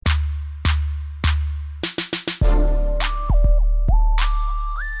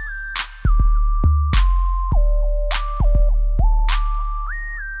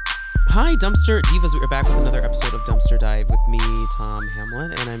Hi, Dumpster Divas. We are back with another episode of Dumpster Dive with me, Tom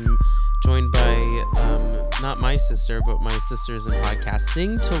Hamlet, and I'm joined by not my sister, but my sisters in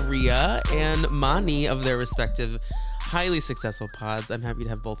podcasting, Taria and Mani of their respective highly successful pods. I'm happy to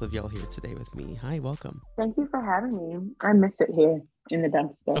have both of y'all here today with me. Hi, welcome. Thank you for having me. I miss it here in the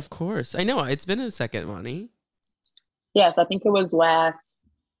dumpster. Of course. I know. It's been a second, Mani. Yes, I think it was last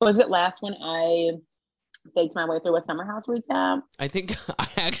when I faked my way through a summer house recap? I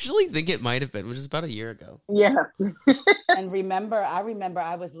actually think it might have been, which is about a year ago. Yeah. And I remember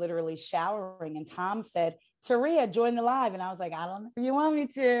I was literally showering and Tom said, Taria, join the live. And I was like, I don't know if you want me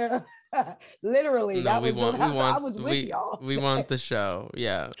to. Literally, no, I was with y'all. We want the show.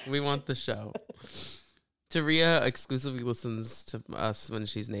 Yeah, we want the show. Taria exclusively listens to us when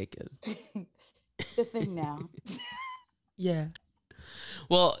she's naked. The thing now. Yeah.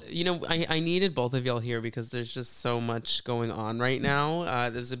 Well, you know, I needed both of y'all here because there's just so much going on right now.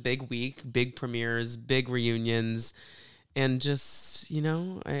 There's a big week, big premieres, big reunions, and just, you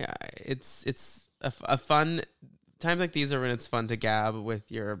know, it's a fun times like these are when it's fun to gab with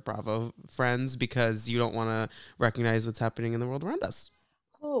your Bravo friends because you don't want to recognize what's happening in the world around us.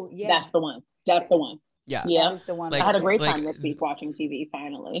 Oh, yeah. That's the one. Yeah. That is the one. I had a great time this week watching TV,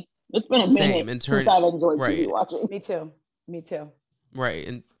 finally. It's been a minute since I've enjoyed TV watching. Me too. Right,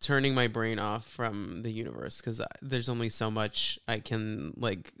 and turning my brain off from the universe because there's only so much I can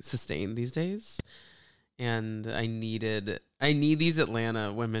like sustain these days, and I need these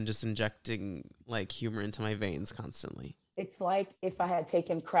Atlanta women just injecting like humor into my veins constantly. It's like if I had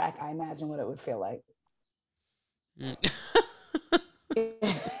taken crack, I imagine what it would feel like.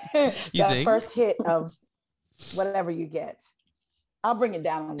 You think? First hit of whatever you get, I'll bring it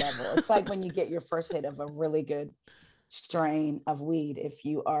down a level. It's like when you get your first hit of a really good strain of weed, if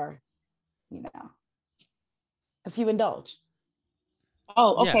you are, you know, if you indulge.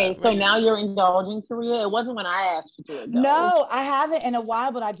 Oh, okay. Yeah, so right. now you're indulging, Taria? It wasn't when I asked you to indulge. No, I haven't in a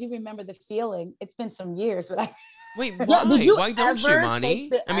while, but I do remember the feeling. It's been some years, but I Wait, why? Yeah, Why don't you,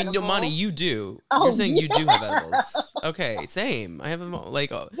 Mani? I mean, no, Mani, you do. Oh, You're saying you do have edibles. Okay, same. I have them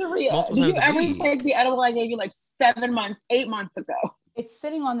like Taria, multiple did you times a ever week. take the edible I gave you like 8 months ago? it's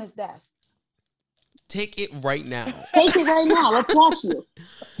sitting on this desk. Take it right now. Take it right now. Let's watch you.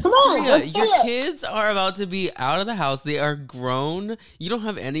 Come on. Taria, Let's see your it. kids are about to be out of the house. They are grown. You don't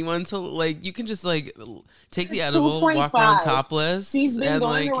have anyone to like. You can just like take the edible, walk around 2.5. topless. She's been and,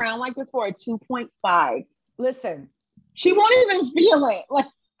 going like, around like this for a 2.5. Listen, She won't even feel it. Like,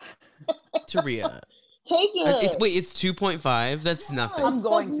 Taria. take it. It's 2.5. That's nothing. I'm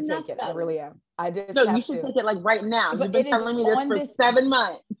going to That's take it. I really am. I just No, have you should to. take it like right now. But You've been it is telling me this on for this- 7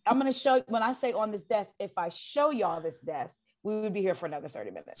 months. I'm going to show, when I say on this desk, if I show y'all this desk, we would be here for another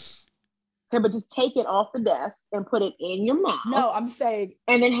 30 minutes. Okay, but just take it off the desk and put it in your mouth. No, I'm saying,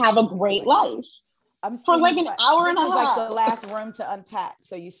 And then have a great life. I'm For saying like an hour and a this is like half. the last room to unpack.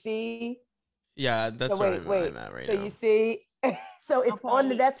 So you see, Yeah, that's so where I'm at right so now. you see, so it's on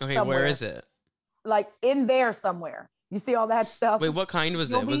the desk Okay, somewhere. where is it? Like in there somewhere. You see all that stuff? Wait, what kind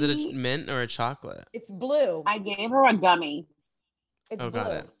was You'll it? Was it a be- mint or a chocolate? It's blue. I gave her a gummy. It's Oh, blue.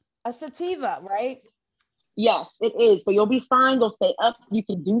 got it. A sativa, right? Yes, it is. So you'll be fine. You'll stay up. You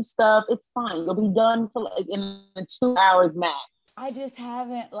can do stuff. It's fine. You'll be done for like in 2 hours max. I just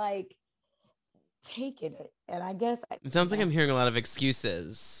haven't like taken it. And I guess It sounds like I'm hearing a lot of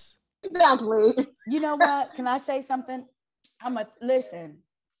excuses. Exactly. you know what? Can I say something? I'm a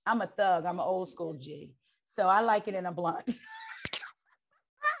thug. I'm an old school G. So I like it in a blunt.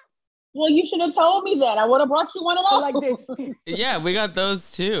 Well, you should have told me that. I would have brought you one of those. like this. Yeah, we got those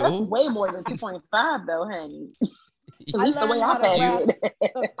That's too. way more than 2.5 though, honey. At I least the way learned how I to paid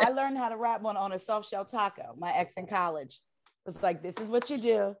it. Look, I learned how to rap one on a soft shell taco. My ex in college was like, "This is what you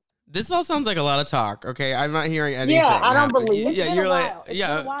do." This all sounds like a lot of talk. Okay, I'm not hearing anything. Yeah, I don't happening. believe it. Yeah, It's you're been a like, while. It's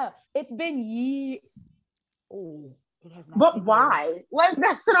yeah. been a while. It's been it has not But been why? Like,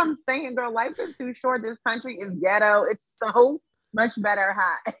 that's what I'm saying. Girl, life is too short. This country is ghetto. It's so much better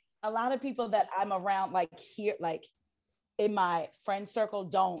high. A lot of people that I'm around, like here, like in my friend circle,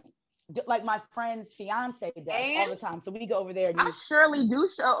 don't like my friend's fiance does all the time. So we go over there. And I surely do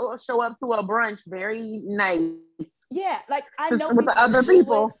show up to a brunch very nice. yeah, like I know With the people other do it,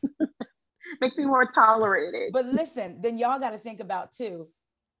 people. Makes me more tolerated. but listen, then y'all got to think about too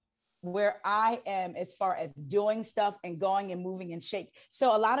where I am as far as doing stuff and going and moving and shake.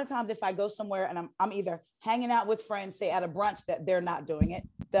 So a lot of times if I go somewhere and I'm either hanging out with friends, say at a brunch that they're not doing it,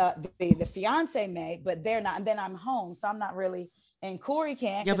 the fiance may, but they're not, and then I'm home. So I'm not really, and Corey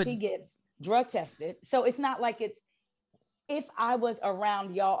can't because he gets drug tested. So it's not like if I was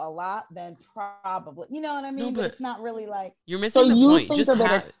around y'all a lot, then probably, you know what I mean? but but it's not really like, You're So missing the you point. think Just of it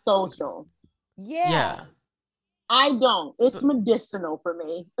as social. yeah. I don't. It's But- medicinal for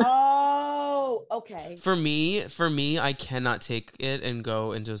me. Oh, okay. For me, I cannot take it and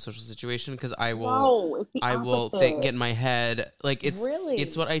go into a social situation because I will. No, it's the I will opposite. get in my head like it's Really?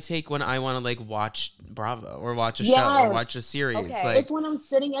 what I take when I want to like watch Bravo or watch a show Yes. or watch a series. Okay. Like It's when I'm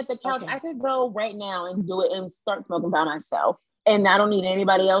sitting at the couch. Okay. I could go right now and do it and start smoking by myself. And I don't need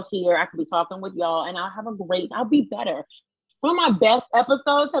anybody else here. I could be talking with y'all and I'll be better. Some of my best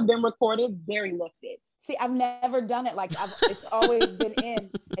episodes have been recorded very lifted. See, I've never done it. Like it's always been in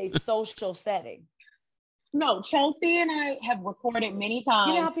a social setting. No, Chelsea and I have recorded many times.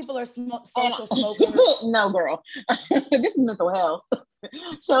 You know how people are And- social smokers? No, girl. This is mental health.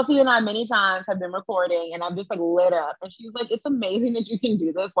 Chelsea and I many times have been recording and I'm just like lit up. And she's like, it's amazing that you can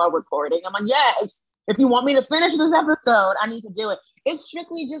do this while recording. I'm like, yes. If you want me to finish this episode, I need to do it. It's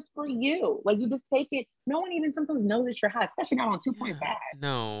strictly just for you. Like you just take it. No one even sometimes knows that you're hot, especially not on 2.5.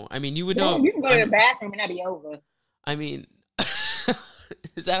 no, I mean you would No, know. you can go to the bathroom and that'd be over. I mean,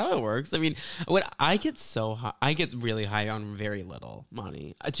 is that how it works? I mean, when I get so high, I get really high on very little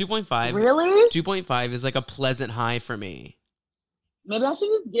money. 2.5. Really? 2.5 is like a pleasant high for me. Maybe I should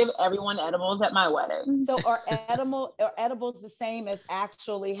just give everyone edibles at my wedding. So are edibles the same as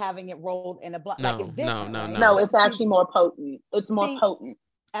actually having it rolled in a blunt? No, Like it's different. no, right? no. No, it's actually more potent. It's more See, potent.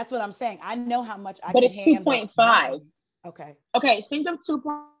 That's what I'm saying. I know how much I But can it's handle. 2.5. Okay. Okay, think of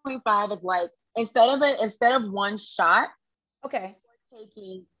 2.5 as like instead of one shot, Okay.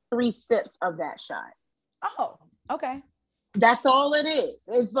 taking 3 sips of that shot. Oh, okay. That's all it is.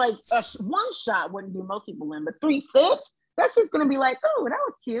 It's like one shot wouldn't do most people in, but 3 sips, that's just gonna be like, oh, that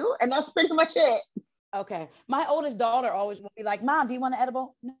was cute, and that's pretty much it. Okay. My oldest daughter always will be like, Mom, do you want an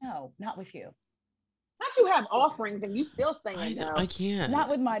edible? No, not with you. Not you have offerings and you still saying no. I can't. Not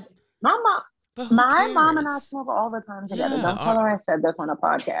with my My mom, But who my mom and I cares? smoke all the time together. Yeah, Don't tell her I said this on a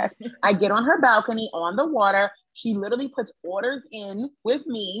podcast. I get on her balcony on the water. She literally puts orders in with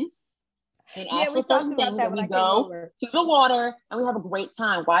me and Yeah, asks we for certain talked about things, that and when we I came go over. to the water and we have a great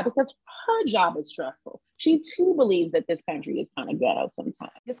time. Why? Because her job is stressful. She too believes that this country is kind of ghetto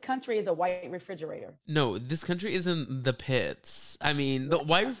sometimes. This country is a white refrigerator. No, this country is in the pits. I mean, the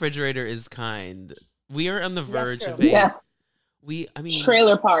white refrigerator is kind. We are on the verge true. of a. Yeah. I mean,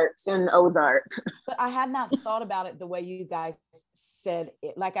 Trailer parks in Ozark. But I had not thought about it the way you guys said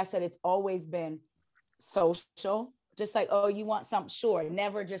it. Like I said, it's always been social. Just like, oh, you want something? Sure.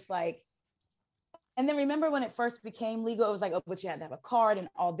 Never just like. And then remember when it first became legal, it was like, oh, but you had to have a card and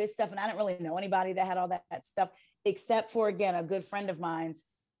all this stuff. And I didn't really know anybody that had all that stuff, except for, again, a good friend of mine's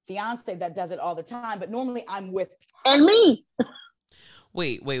fiance that does it all the time. But normally I'm with And me.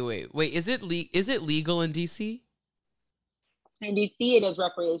 wait. Is it legal in DC? In DC, it is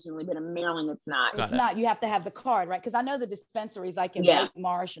recreationally, but in Maryland, it's not. Got It's it. not, you have to have the card, right? Because I know the dispensaries like in Yeah. White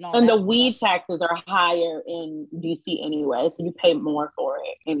Marsh and all And that the weed stuff. taxes are higher in DC anyway, so you pay more for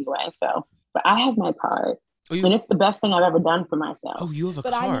it anyway. So, but I have my card, Oh, and it's the best thing I've ever done for myself. you have a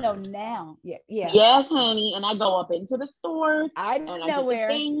But card. I know now. Yeah. Yes, honey. And I go up into the stores I and I know get the where.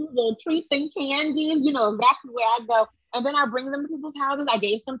 things, little treats and candies. You know exactly where I go, and then I bring them to people's houses. I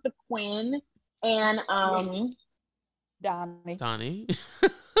gave some to Quinn, and Donnie.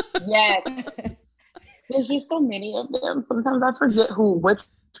 yes, there's just so many of them. Sometimes I forget which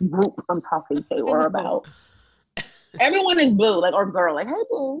group I'm talking to or about. Everyone is boo, like, or girl, like, hey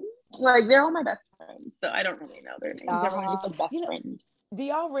boo. Like, they're all my best friends. So I don't really know their names. Everyone is a best friend. Do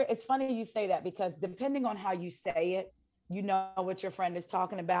y'all it's funny you say that, because depending on how you say it, you know what your friend is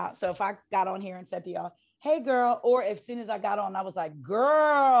talking about. So if I got on here and said to y'all, hey girl, or if soon as I got on, I was like,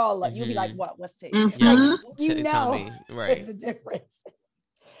 girl, like, you'll be like, what? What's it? Mhm. Yeah, Like, you tell know me. Right. the difference.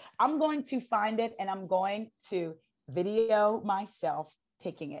 I'm going to find it and I'm going to video myself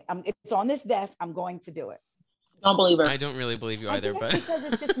taking it. It's on this desk. I'm going to do it. Don't believe her. I don't really believe you either, guess but because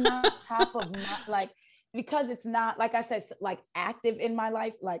it's just not top of my, like, because it's not, like I said, like active in my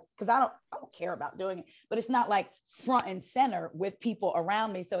life, like, because I don't care about doing it, but it's not like front and center with people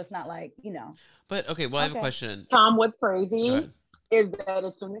around me. So it's not like, But okay, well, I have a Okay. question. Tom, what's Go crazy ahead. is that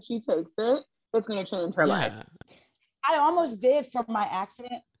as soon as she takes it, it's going to change her life. Yeah. I almost did from my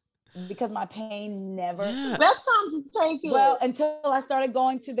accident because my pain never. Yeah. Best time to take it. Well, until I started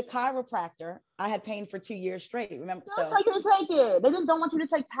going to the chiropractor, I had pain for 2 years straight. Remember? Don't So take it. They just don't want you to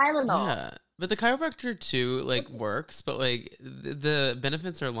take Tylenol. Yeah. But the chiropractor too, like, works, but like the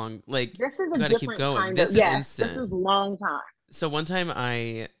benefits are long. Like, This is you a gotta keep different going. kind This of, is yes, instant. this is long time. So one time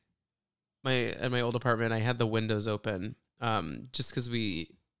at my old apartment, I had the windows open, just because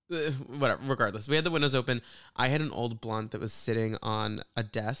we whatever, regardless, we had the windows open. I had an old blunt that was sitting on a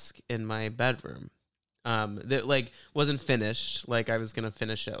desk in my bedroom, that like wasn't finished. Like I was gonna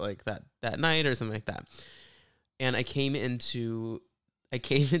finish it like that night or something like that. And I came into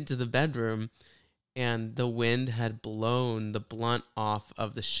the bedroom, and the wind had blown the blunt off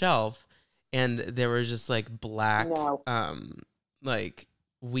of the shelf, and there was just like black No. like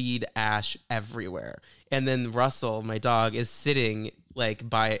weed ash everywhere. And then Russell, my dog, is sitting like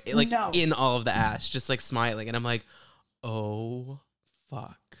by like No. in all of the ash, just like smiling. And I'm like, oh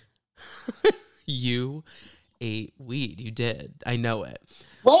fuck. You ate weed. You did. I know it.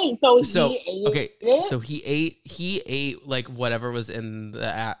 Wait, so So he ate okay, it? so he ate like whatever was in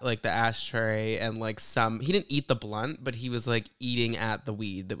the like the ashtray, and like he didn't eat the blunt, but he was like eating at the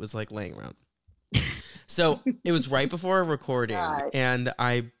weed that was like laying around. So it was right before recording, God. and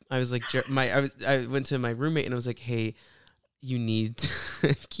I was like, I went to my roommate and I was like, hey, you need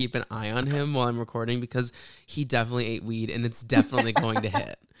to keep an eye on him while I'm recording, because he definitely ate weed and it's definitely going to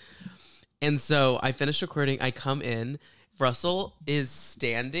hit. And so I finished recording. I come in. Russell is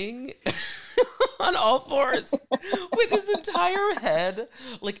standing on all fours with his entire head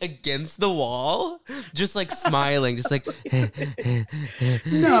like against the wall, just like smiling, just like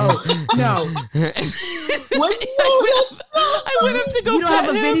No. I went up to go. You don't pet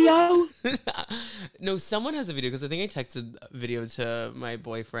have a him. video? No, someone has a video, because I think I texted a video to my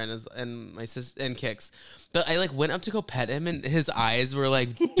boyfriend and my sister and Kix. But I like went up to go pet him, and his eyes were like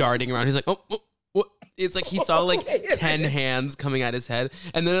darting around. He's like, oh. It's like he saw like 10 hands coming at his head,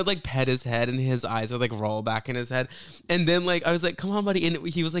 and then I'd like pet his head, and his eyes would like roll back in his head. And then like I was like, come on, buddy. And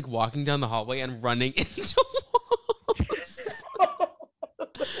he was like walking down the hallway and running into walls.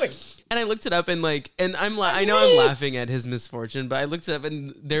 And I looked it up, and like, and I know I'm laughing at his misfortune, but I looked it up,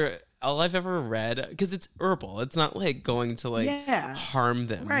 and all I've ever read, because it's herbal, it's not like going to like harm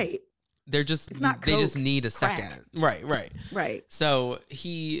them. Right. They're just, they just need a second. Right. So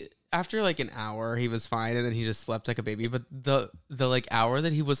after like an hour, he was fine, and then he just slept like a baby. But the like hour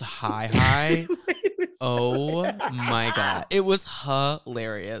that he was high, oh my God, it was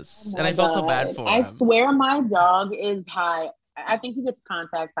hilarious. And I felt so bad for him. I swear my dog is high. I think he gets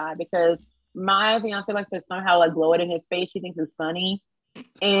contact high, because my fiance likes to somehow like blow it in his face. She thinks it's funny.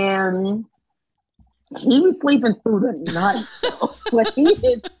 And he was sleeping through the night. Like he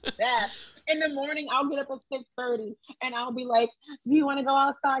is that. In the morning, I'll get up at 6:30 and I'll be like, do you want to go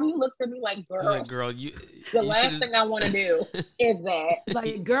outside? He looks at me like, girl, the last thing I want to do is that.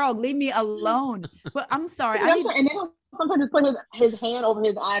 Like, girl, leave me alone. But I'm sorry. And then he'll sometimes just put his hand over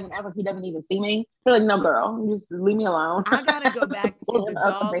his eyes and act like he doesn't even see me. They're like, no, girl, just leave me alone. I got to go back to the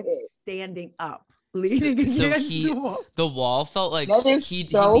dog standing up. Leaning against the wall. The wall felt like he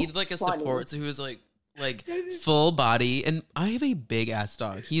needed like a support. So he was like full body, and I have a big ass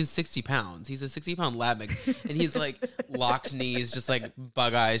dog. He is 60 pounds. He's a 60-pound lab mix, and he's like locked knees, just like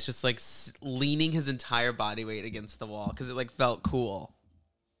bug eyes, just like leaning his entire body weight against the wall, because it like felt cool.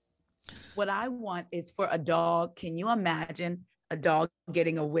 What I want is for a dog. Can you imagine a dog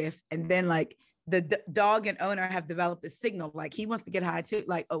getting a whiff, and then like the dog and owner have developed a signal, like he wants to get high too,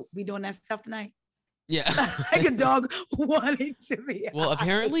 like, oh, we doing that stuff tonight? Yeah. Like a dog wanting to be high. Well,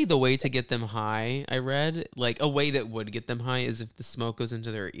 apparently the way to get them high, I read, like a way that would get them high, is if the smoke goes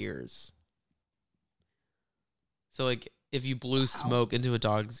into their ears. So like if you blew smoke into a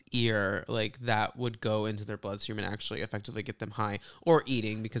dog's ear, like that would go into their bloodstream and actually effectively get them high, or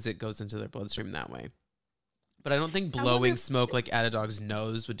eating, because it goes into their bloodstream that way. But I don't think blowing smoke like at a dog's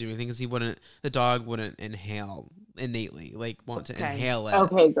nose would do anything, because the dog wouldn't inhale innately, like want to inhale it.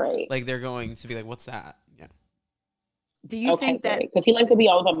 Okay, great. Like they're going to be like, what's that? Yeah. Do you think that, because he likes to be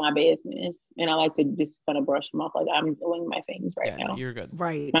all about my business, and I like to just kind of brush him off like I'm doing my things now. You're good.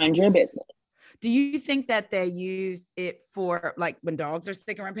 Right. Mind your business. Do you think that they use it for like when dogs are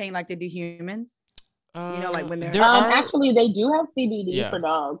sick and pain, like they do humans? Like when they're actually they do have CBD for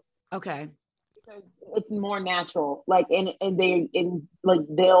dogs. Okay. Because it's more natural, like they'll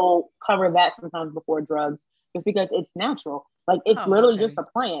cover that sometimes before drugs, just because it's natural. Like it's literally just a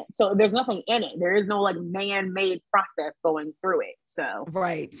plant, so there's nothing in it. There is no like man-made process going through it. So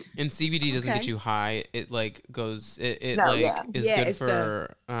right. And CBD doesn't get you high. It like goes. It is good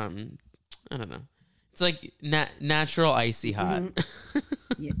for I don't know. It's like natural icy hot.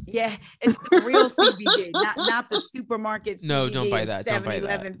 Mm-hmm. Yeah, it's the real CBD, not the supermarket CBD. No, don't buy that. Don't buy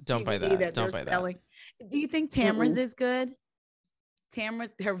that. Don't buy that. Don't buy that. Do you think Tamara's is good?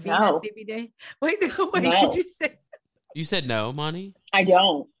 Tamara's, her Vena CBD? Wait, did you say? You said no, Monty? I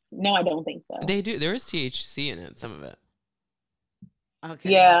don't. No, I don't think so. They do. There is THC in it, some of it.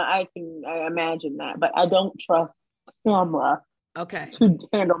 Okay. Yeah, I imagine that, but I don't trust Tamara. Okay. to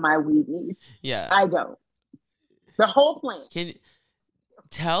handle my weed needs. Yeah. I don't. The whole plan. Can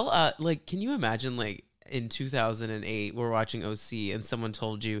can you imagine like in 2008 we're watching OC and someone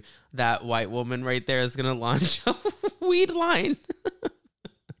told you that white woman right there is gonna launch a weed line?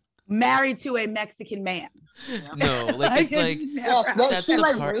 Married to a Mexican man. Yeah. No, like it's like Yes, she the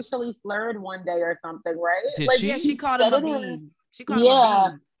like part- racially slurred one day or something, right? Did like, she? Yeah, she called him a said it in bean. She called him a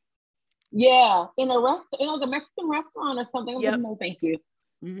bean. Yeah, in like a Mexican restaurant or something. I was Yep. like, no, thank you.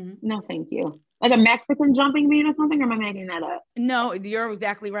 Mm-hmm. No, thank you. Like a Mexican jumping bean or something, or am I making that up? No, you're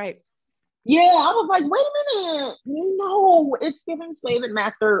exactly right. Yeah, I was like, wait a minute. No, it's giving slave and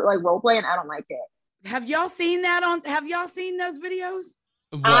master like role play, and I don't like it. Have y'all seen those videos?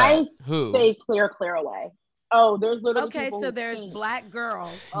 What? I Who? say clear away. Oh, there's literally Okay, people so who there's think, black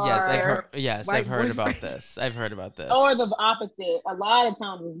girls. Yes, I've or- heard. Yes, white I've heard about boyfriends. this. I've heard about this. or the opposite. A lot of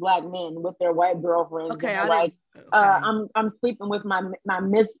times it's black men with their white girlfriends. Okay, and they're like, okay. I'm sleeping with my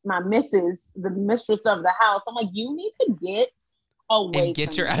missus, the mistress of the house. I'm like, you need to get away and get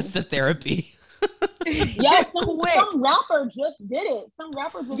from your me. ass to therapy. Yes, Quick. some rapper just did it. Some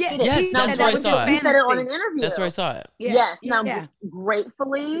rapper just did it. Yes, Now, that's where I was saw his it. He said it on fantasy. an interview. That's where I saw it. Yeah, Yes. Now, yeah,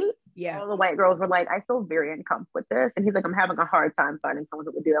 gratefully, yeah. all the white girls were like, I feel very uncomfortable with this. And he's like, I'm having a hard time finding someone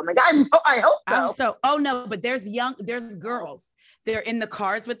who would do it. I'm like, I hope so. Oh no, but there's girls. They're in the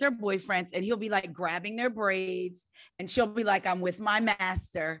cars with their boyfriends, and he'll be like grabbing their braids, and she'll be like, I'm with my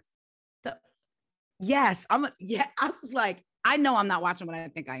master. I was like, I know I'm not watching what I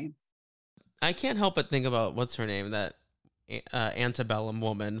think I am. I can't help but think about what's her name, that antebellum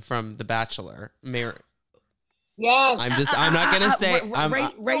woman from The Bachelor. Yes. I'm not gonna say.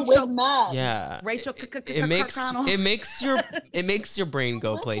 Rachel. Yeah. Rachel It makes Kirkconnell. it makes your brain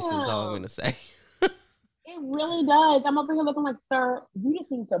go places. All I'm gonna say. It really does. I'm over here looking like, sir, you just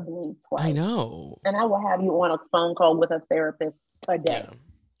need to blink twice. I know. And I will have you on a phone call with a therapist a day.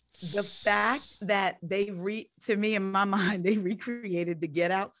 Yeah. The fact that to me in my mind, they recreated the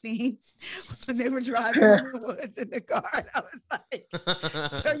Get Out scene when they were driving in the woods in the car. And I was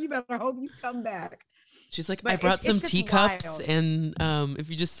like, sir, you better hope you come back. She's like, But I brought it's some just teacups wild. and if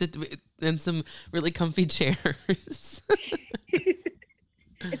you just sit and some really comfy chairs.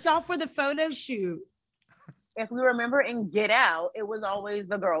 It's all for the photo shoot. If we remember in Get Out, it was always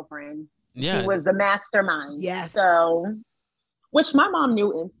the girlfriend. Yeah. She was the mastermind. Yes. So, which my mom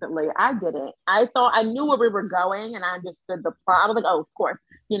knew instantly. I didn't. I thought I knew where we were going and I understood the plot. I was like, oh, of course.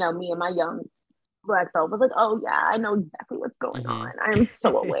 You know, me and my young black self was like, oh, yeah, I know exactly what's going Mhm. on. I'm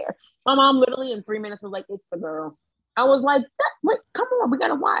so aware. My mom literally in 3 minutes was like, it's the girl. I was like, wait, come on, we got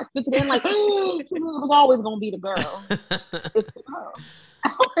to watch. But then, like, she was always going to be the girl. It's the girl.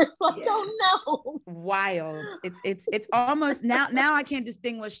 It's like, Yeah. oh, no. Wild. It's almost now I can't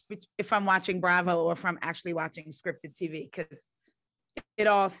distinguish if I'm watching Bravo or if I'm actually watching scripted TV, because it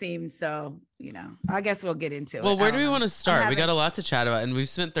all seems so, I guess we'll get into it. Well, I where don't do we know. want to start? We having- got a lot to chat about, and we've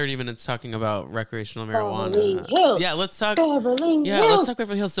spent 30 minutes talking about recreational Beverly marijuana. Hills. Yeah, let's talk. Beverly Yeah, Hills. let's talk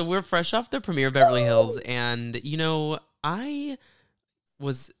Beverly Hills. So we're fresh off the premiere of Beverly Hills, and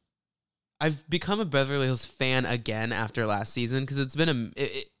I've become a Beverly Hills fan again after last season, because it's been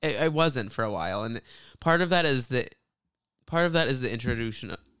I wasn't for a while, and part of that is the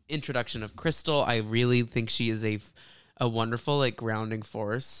introduction of Crystal. I really think she is a wonderful like grounding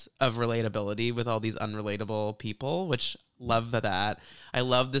force of relatability with all these unrelatable people, which love that. I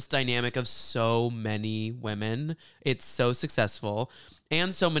love this dynamic of so many women. It's so successful,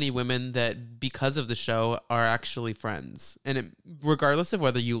 and so many women that because of the show are actually friends. And regardless of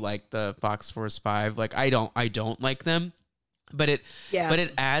whether you like the Fox Force 5, like I don't like them, but it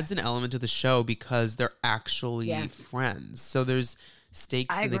adds an element to the show because they're actually friends. So there's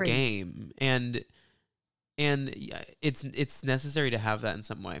stakes in the game, and it's necessary to have that in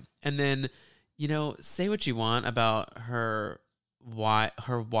some way. And then, say what you want about her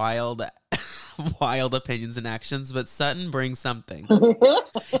wild opinions and actions, but Sutton brings something.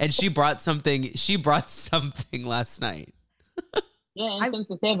 And she brought something last night. Yeah,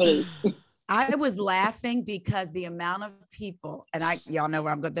 insensitivity. I was laughing because the amount of people, and y'all know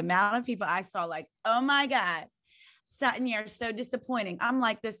where I'm going, the amount of people I saw like, oh my God, Sutton, you're so disappointing. I'm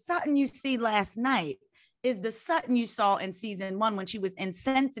like, the Sutton you see last night is the Sutton you saw in season 1 when she was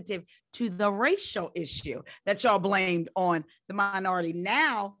insensitive to the racial issue that y'all blamed on the minority.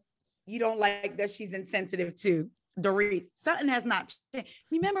 Now you don't like that she's insensitive to Dorit. Sutton has not changed.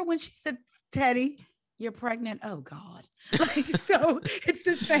 Remember when she said, Teddy, you're pregnant? Oh God. Like, so it's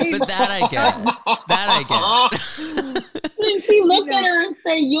the same. But that I get. When she looked at her and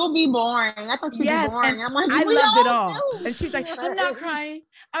said, you'll be boring. I thought she'd be boring. I'm like, I we loved it all all. do. And she's like, I'm not crying.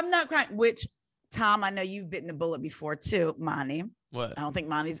 I'm not crying, which Tom, I know you've bitten the bullet before too, Monty. What? I don't think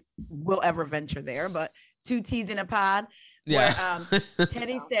Monty's will ever venture there, but two T's in a pod. Yeah. Where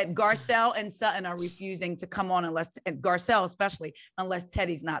Teddy said Garcelle and Sutton are refusing to come on unless, and Garcelle especially, unless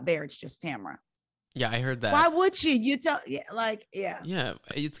Teddy's not there. It's just Tamra. Yeah, I heard that. Why would she? You tell, yeah, like, yeah. Yeah,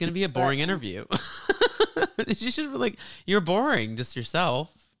 it's gonna be a boring interview. She should be like, you're boring, just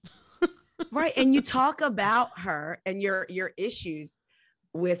yourself. Right, and you talk about her and your issues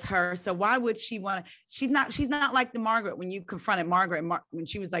with her. So why would she want to? She's not like the Margaret when you confronted Margaret when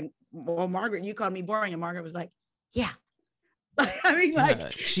she was like, "Well, Margaret, you called me boring," and Margaret was like, "Yeah." I mean, like, yeah,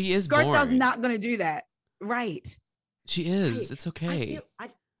 she is Garcelle's boring. not going to do that, right? She is. Right. It's okay.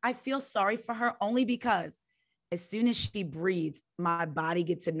 I feel sorry for her only because as soon as she breathes, my body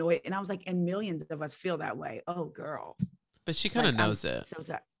gets annoyed, and I was like, and millions of us feel that way. Oh, girl. But she kind of knows it. So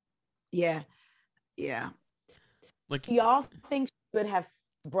sorry. Yeah. Like, do y'all think she would have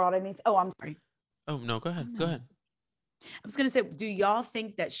brought anything? Oh, I'm sorry. Oh no, go ahead. Go ahead. I was gonna say, do y'all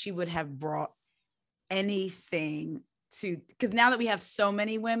think that she would have brought anything to? Because now that we have so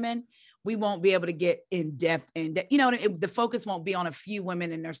many women, we won't be able to get in depth. You know, the focus won't be on a few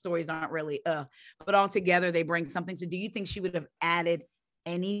women, and their stories aren't really but all together they bring something. So, do you think she would have added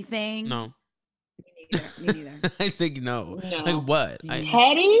anything? No. Me neither. I think no. Like what?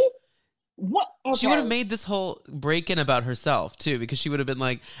 Teddy? What? Okay. She would have made this whole break-in about herself too, because she would have been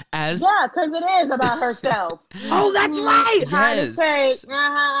like, because it is about herself. Oh, that's right. Yes.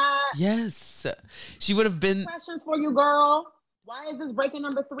 Yes. She would have been. Questions for you, girl. Why is this breaking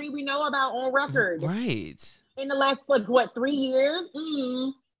number 3 we know about on record? Right. In the last, 3 years?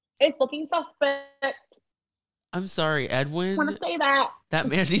 It's looking suspect. I'm sorry, Edwin. I want to say that. That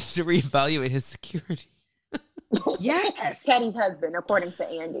man needs to reevaluate his security. Yes. Teddy's husband, according to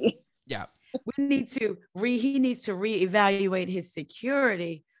Andy. Yeah. We need to he needs to reevaluate his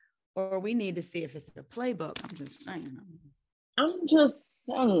security, or we need to see if it's the playbook. I'm just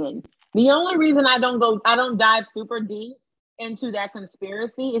saying. The only reason I don't dive super deep into that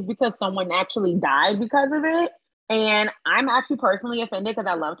conspiracy is because someone actually died because of it. And I'm actually personally offended because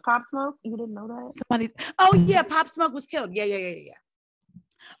I loved Pop Smoke. You didn't know that? Oh yeah, Pop Smoke was killed. Yeah.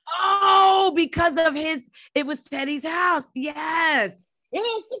 Oh, because of it was Teddy's house. Yes. His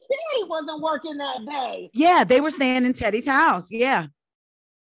security wasn't working that day. Yeah, they were staying in Teddy's house. Yeah.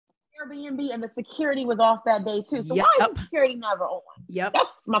 Airbnb, and the security was off that day too. So why is the security never on? Yep.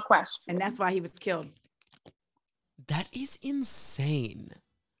 That's my question. And that's why he was killed. That is insane.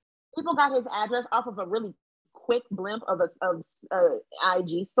 People got his address off of a really quick blimp of a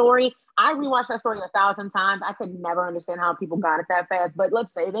IG story. I rewatched that story 1,000 times. I could never understand how people got it that fast, but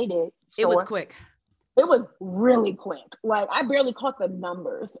let's say they did. It was quick. It was really quick. Like, I barely caught the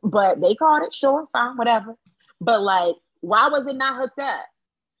numbers, but they caught it. Sure, fine, whatever. But like, why was it not hooked up?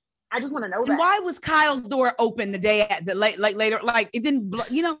 I just want to know that. And why was Kyle's door open the day at the later? Like, it didn't,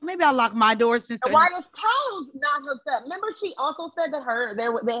 maybe I locked my door since. And why is Kyle's not hooked up? Remember, she also said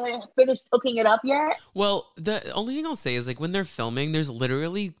that they hadn't finished hooking it up yet. Well, the only thing I'll say is, like, when they're filming, there's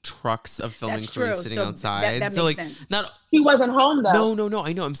literally trucks of filming crews sitting outside. That so makes like, sense. Not he wasn't home though. No.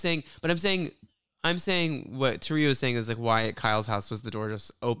 I know. I'm saying what Taria was saying is like, why at Kyle's house was the door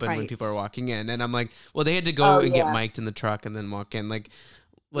just open when people are walking in, and I'm like, well, they had to go and get mic'd in the truck and then walk in, like.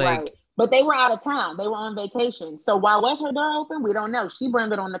 Right. But they were out of town. They were on vacation. So why was her door open? We don't know. She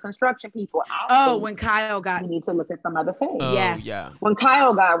blamed it on the construction people. When Kyle got... We need to look at some other things. Oh, yes. Yeah. When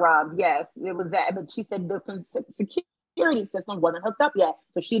Kyle got robbed, yes, it was that. But she said the security system wasn't hooked up yet.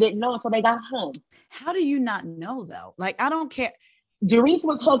 So she didn't know until they got home. How do you not know, though? Like, I don't care. Dorit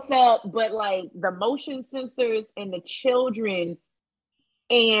was hooked up, but like the motion sensors and the children...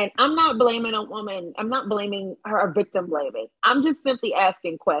 And I'm not blaming a woman. I'm not blaming her, victim blaming. I'm just simply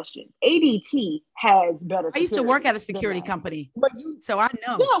asking questions. ADT has better. I used to work at a security company, so I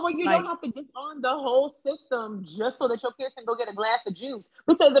know. Yeah, well, you don't have to disarm the whole system just so that your kids can go get a glass of juice.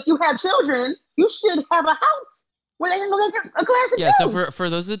 Because if you have children, you should have a house where they can go get a glass of juice. Yeah. So for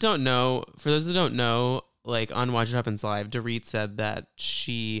those that don't know, like on Watch What Happens Live, Dorit said that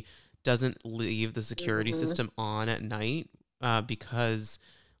she doesn't leave the security system on at night. Because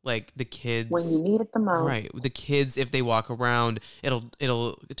like the kids, when you need it the most, right? The kids, if they walk around, it'll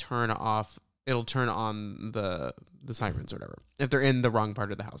turn on the sirens or whatever if they're in the wrong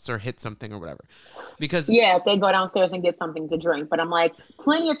part of the house or hit something or whatever. Because if they go downstairs and get something to drink. But I'm like,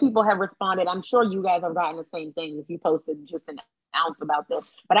 plenty of people have responded. I'm sure you guys have gotten the same thing if you posted just an ounce about this.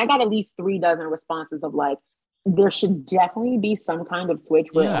 But I got at least 3 dozen responses of like, there should definitely be some kind of switch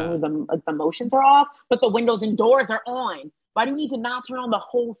where only the motions are off, but the windows and doors are on. Why do you need to not turn on the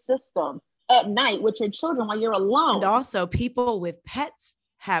whole system at night with your children while you're alone? And also, people with pets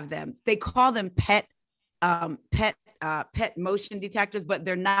have them. They call them pet motion detectors, but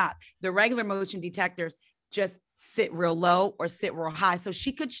they're not. The regular motion detectors just sit real low or sit real high. So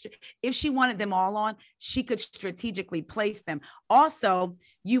she could, if she wanted them all on, she could strategically place them. Also,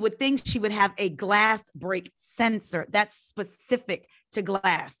 you would think she would have a glass break sensor that's specific to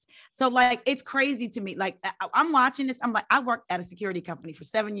glass. So like, it's crazy to me. Like I'm watching this. I'm like, I worked at a security company for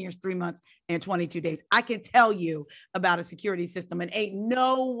 7 years, 3 months and 22 days. I can tell you about a security system and ain't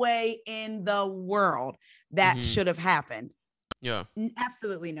no way in the world that should have happened. Yeah.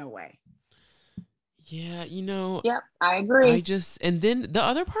 Absolutely no way. Yeah, Yep, I agree. And then the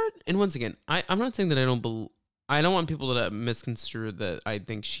other part, and once again, I'm not saying that I don't want people to misconstrue that I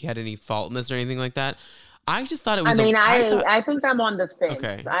think she had any fault in this or anything like that. I just thought it was. I think I'm on the fence.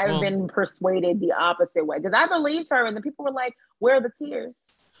 Okay, I've been persuaded the opposite way because I believed her, and the people were like, "Where are the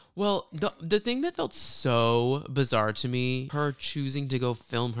tears?" Well, the thing that felt so bizarre to me, her choosing to go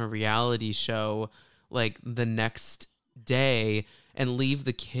film her reality show like the next day and leave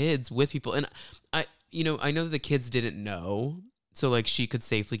the kids with people, and I know that the kids didn't know, so like she could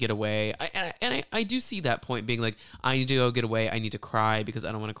safely get away. I do see that point being like, I need to go get away. I need to cry because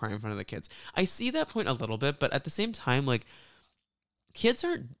I don't want to cry in front of the kids. I see that point a little bit, but at the same time, like kids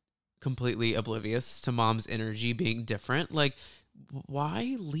aren't completely oblivious to mom's energy being different. Like,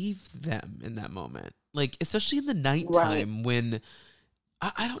 why leave them in that moment? Like, especially in the nighttime when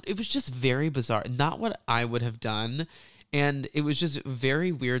I don't. It was just very bizarre. Not what I would have done. And it was just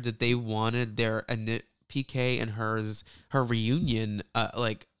very weird that they wanted their PK and her reunion.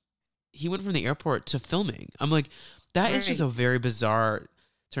 Like he went from the airport to filming. I'm like, that is just a very bizarre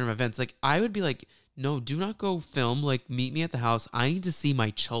turn of events. Like I would be like, no, do not go film. Like meet me at the house. I need to see my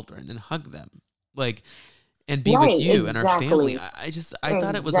children and hug them. Like, and be with you and our family. I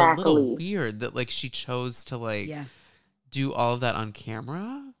thought it was a little weird that like she chose to like do all of that on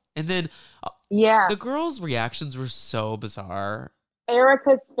camera. And then the girls' reactions were so bizarre.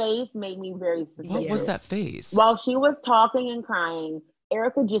 Erica's face made me very suspicious. What was that face? While she was talking and crying,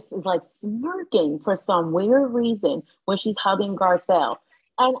 Erica just is like smirking for some weird reason when she's hugging Garcelle.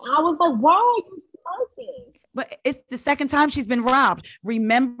 And I was like, why are you smirking? But it's the second time she's been robbed.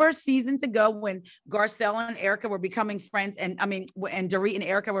 Remember seasons ago when Garcelle and Erica were becoming friends, and Dorit and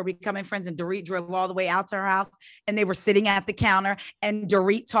Erica were becoming friends, and Dorit drove all the way out to her house, and they were sitting at the counter, and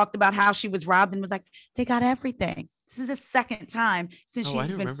Dorit talked about how she was robbed and was like, they got everything. This is the second time since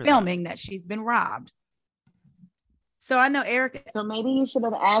she's been filming that she's been robbed. So I know Erica. So maybe you should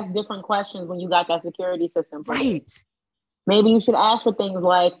have asked different questions when you got that security system. Right. Maybe you should ask for things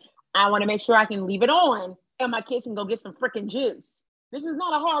like, I want to make sure I can leave it on and my kids can go get some freaking juice. This is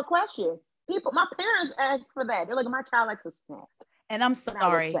not a hard question. My parents asked for that. They're like, my child likes a snack. And I'm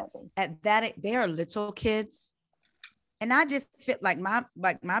sorry, at that, they are little kids. And I just feel like my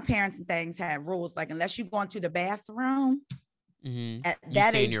parents and things had rules. Like, unless you go into the bathroom at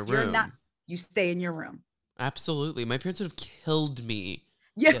that age, you stay in your room. Absolutely. My parents would have killed me.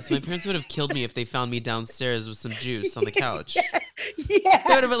 Yes, my parents would have killed me if they found me downstairs with some juice on the couch. Yeah.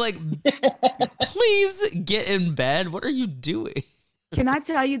 They would have been like, please get in bed. What are you doing? Can I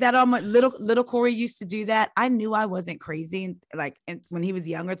tell you that little Corey used to do that? I knew I wasn't crazy. And when he was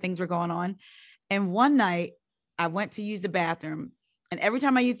younger, things were going on. And one night I went to use the bathroom. And every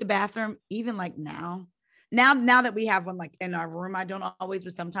time I use the bathroom, even like now that we have one like in our room, I don't always,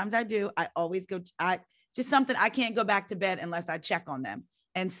 but sometimes I do. I always go, just something, I can't go back to bed unless I check on them.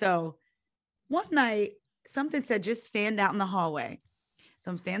 And so one night something said, just stand out in the hallway.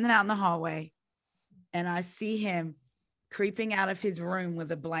 So I'm standing out in the hallway and I see him creeping out of his room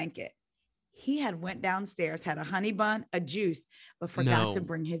with a blanket. He had went downstairs, had a honey bun, a juice, but forgot to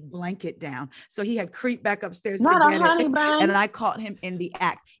bring his blanket down. So he had creeped back upstairs Not a honey bun. And I caught him in the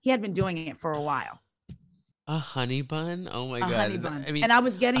act. He had been doing it for a while. A honey bun? Oh my God. Honey bun. I mean, and I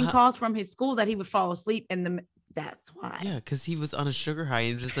was getting calls from his school that he would fall asleep that's why. Yeah, because he was on a sugar high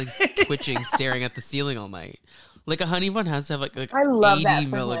and just like twitching, staring at the ceiling all night. Like a honey bun has to have like 80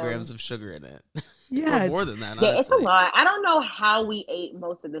 milligrams of sugar in it. Yeah. Or more than that, honestly. Yeah, it's a lot. I don't know how we ate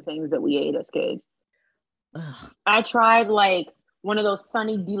most of the things that we ate as kids. Ugh. I tried like one of those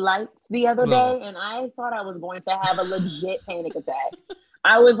Sunny Delights the other day, and I thought I was going to have a legit panic attack.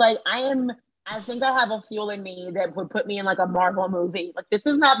 I was like, I think I have a fuel in me that would put me in like a Marvel movie. Like, this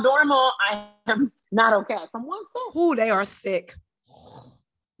is not normal. I am not okay. From one sip. Ooh, they are thick.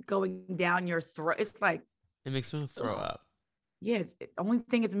 Going down your throat. It's like. It makes me want to throw up. Yeah. The only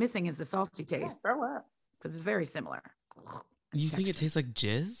thing it's missing is the salty taste. Yeah, throw up. Because it's very similar. You think it tastes like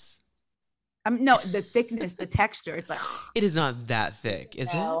jizz? No, the thickness, the texture. It's like. It is not that thick, is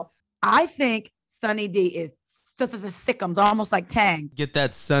it? I think Sunny D is thickums, almost like Tang. Get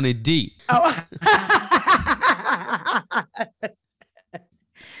that Sunny D. Oh.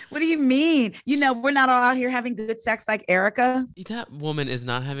 What do you mean? You know, we're not all out here having good sex like Erica. That woman is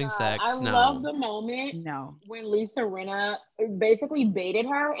not having sex. I love the moment when Lisa Rinna basically baited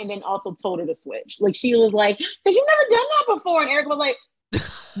her and then also told her to switch. Like she was like, "Because you've never done that before," and Erica was like,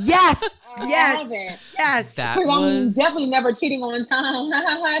 "Yes, yes, yes." That I'm definitely never cheating on time.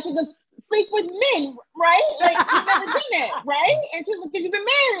 She goes, "Sleep with men, right? Like you've never done it, right?" And she's like, "Because you've been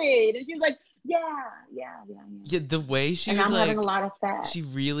married," and she's like, Yeah, the way she and was I'm like, having a lot of sex. She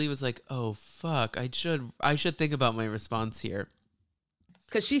really was like, "Oh fuck, I should think about my response here."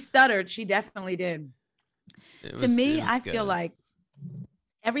 Because she stuttered. She definitely did. To me, I feel like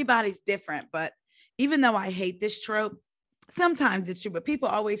everybody's different, but even though I hate this trope, sometimes it's true. But people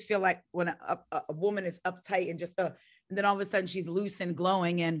always feel like when a woman is uptight and just and then all of a sudden she's loose and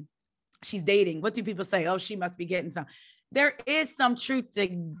glowing and she's dating. What do people say? Oh, she must be getting some. There is some truth to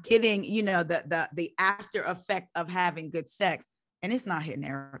getting, you know, the after effect of having good sex. And it's not hitting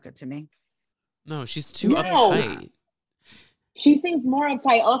Erica to me. No, she's too uptight. She seems more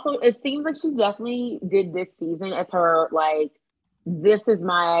uptight. Also, it seems like she definitely did this season as her, like, this is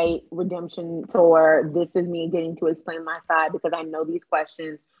my redemption tour. This is me getting to explain my side because I know these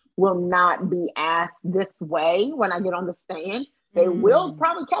questions will not be asked this way when I get on the stand. They will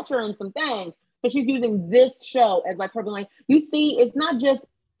probably catch her in some things. But she's using this show as like her being like, you see, it's not just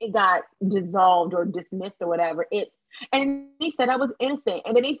it got dissolved or dismissed or whatever. It's, and he said I was innocent.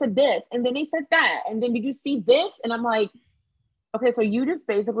 And then he said this. And then he said that. And then did you see this? And I'm like, okay, so you just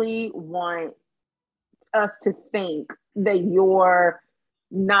basically want us to think that you're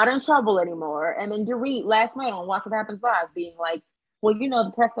not in trouble anymore. And then Dorit last night on Watch What Happens Live being like, well, you know, the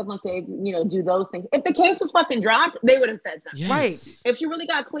press doesn't like to, you know, do those things. If the case was fucking dropped, they would have said something. Yes. Right. If she really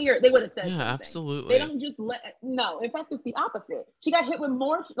got cleared, they would have said something. Yeah, absolutely. They don't just no, in fact, it's the opposite. She got hit with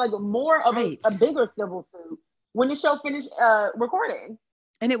more of a bigger civil suit when the show finished recording.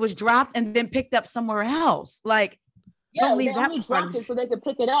 And it was dropped and then picked up somewhere else. Like, yeah, don't leave they only dropped it so they could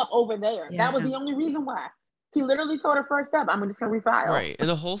pick it up over there. Yeah. That was the only reason why. He literally told her first step, I'm just going to refile. Right. And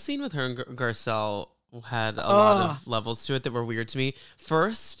the whole scene with her and Garcelle had a lot of levels to it that were weird to me.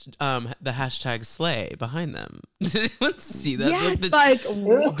 First, the hashtag slay behind them. Did anyone see that? Yes,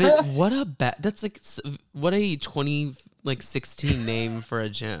 what a that's like what a 2016 name for a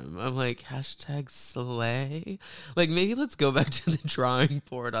gym. I'm like, hashtag slay. Like maybe let's go back to the drawing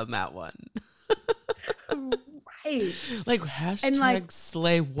board on that one. Right. Like hashtag and like,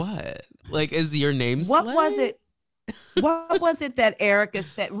 slay what? Like is your name what Slay? Was it? What was it that Erica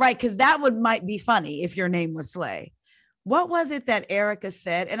said? Right, because that might be funny if your name was Slay. What was it that Erica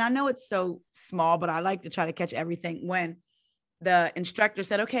said? And I know it's so small, but I like to try to catch everything. When the instructor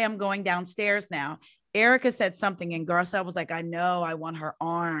said, okay, I'm going downstairs now. Erica said something and Garcelle was like, I know, I want her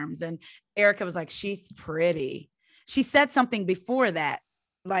arms. And Erica was like, she's pretty. She said something before that,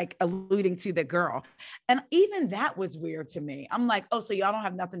 like alluding to the girl. And even that was weird to me. I'm like, oh, so y'all don't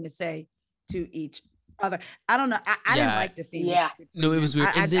have nothing to say to each other. I don't know. I didn't like the scene. Yeah. No, it was weird.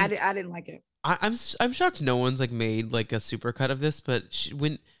 I didn't like it. I'm shocked no one's like made like a supercut of this, but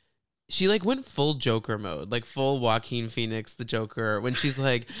she like went full Joker mode, like full Joaquin Phoenix, the Joker, when she's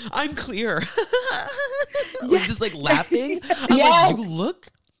like, I'm clear. Like, just like laughing. I'm like, you look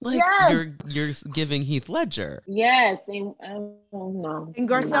like you're giving Heath Ledger. Yes. And, no. And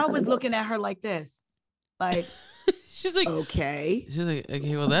Garcelle was looking at her like this. Like, she's like, okay. She's like,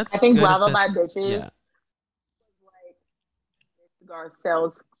 okay, well, that's I think good Bravo by Bitches. Yeah. Like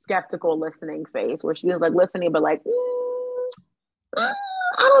Garcelle's skeptical listening face, where she was like listening, but like, I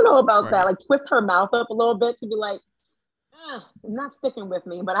don't know about that. Like, twist her mouth up a little bit to be like, not sticking with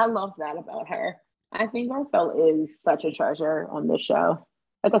me. But I love that about her. I think Garcelle is such a treasure on this show,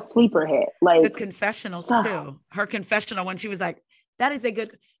 like a sleeper hit. Like the confessionals too. Her confessional when she was like, that is a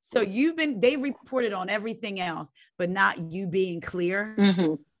good. So they reported on everything else, but not you being clear.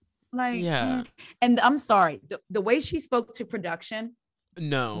 Mm-hmm. Like, yeah. And I'm sorry, the way she spoke to production.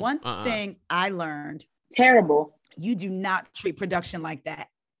 No. One thing I learned. Terrible. You do not treat production like that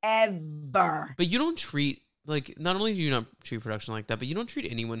ever. But you don't treat, like, not only do you not treat production like that, but you don't treat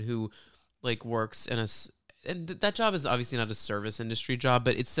anyone who like works in and that job is obviously not a service industry job,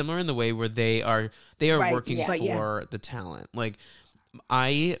 but it's similar in the way where they are right, working for the talent. Like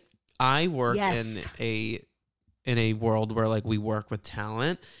I work in a world where like we work with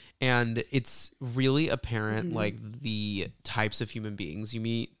talent, and it's really apparent like the types of human beings you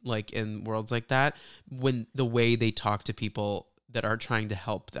meet like in worlds like that, when the way they talk to people that are trying to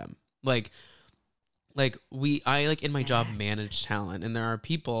help them. Like like I like in my job Yes. manage talent, and there are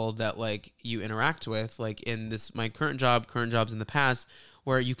people that like you interact with, like in this my current jobs in the past,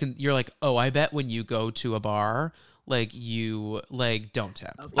 where you're like, oh, I bet when you go to a bar, like you like don't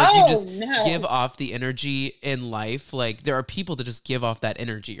tip, Okay. like you Oh just no. give off the energy in life. Like there are people that just give off that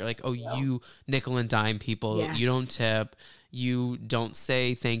energy. You're like, oh, you nickel and dime people, you don't Yes. tip. You don't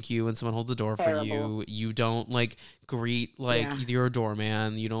say thank you when someone holds the door for Terrible. you. You don't like greet like Yeah. you're a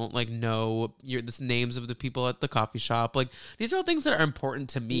doorman. You don't like know the names of the people at the coffee shop. Like these are all things that are important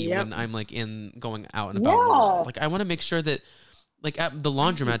to me Yep. when I'm like in going out and about in the Yeah. world. Like I want to make sure that like at the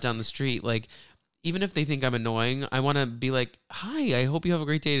laundromat Right. down the street, like even if they think I'm annoying, I want to be like, "Hi, I hope you have a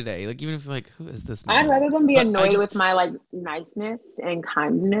great day today." Like even if like, who is this man? I'd rather them be But I annoyed just with my like niceness and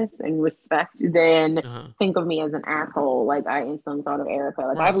kindness and respect than think of me as an asshole. Like I instantly thought of Erica.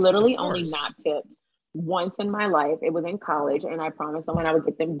 Like I've right, of literally only course. not tipped once in my life. It was in college, and I promised someone I would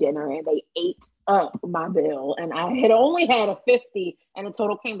get them dinner, and they ate up my bill. And I had only had a 50, and the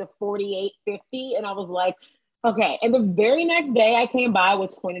total came to 48.50, and I was like, okay. And the very next day, I came by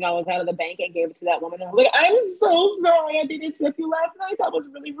with $20 out of the bank and gave it to that woman. And I was like, I'm so sorry I didn't tip you last night. That was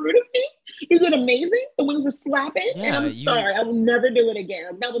really rude of me. You did amazing. The wings were slapping, and Yeah, I'm sorry. I will never do it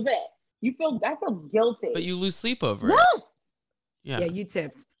again. Like, that was it. I feel guilty. but you lose sleep over it. Yes. Yeah, you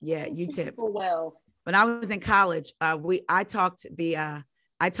tipped. Yeah, you tipped. Well, When I was in college, I talked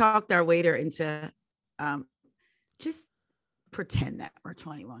our waiter into just pretend that we're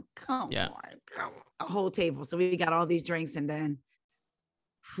 21. Come on, a whole table. So we got all these drinks, and then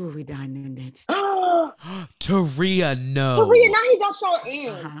we dined and ditched. Taria, no. Taria, now he got y'all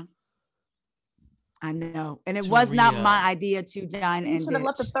in. Uh-huh. I know, and it was not my idea to dine and should have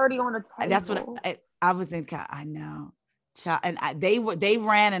left the 30 on the table. That's what I was in. I know, and they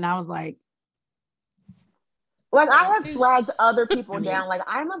ran, and I was like. Like I have flagged other people down. Like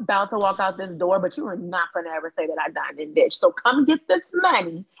I'm about to walk out this door, but you are not going to ever say that I dined and ditched. So come get this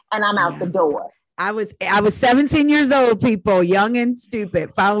money, and I'm out the door. I was 17 years old, people, young and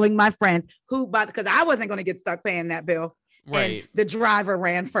stupid, following my friends because I wasn't going to get stuck paying that bill. Right. And the driver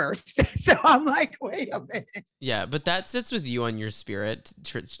ran first. So I'm like, wait a minute. Yeah, but that sits with you on your spirit,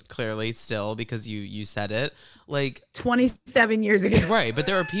 clearly still, because you said it. Like 27 years ago. Right, but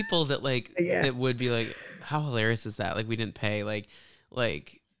there are people that like that would be like, how hilarious is that? Like we didn't pay, like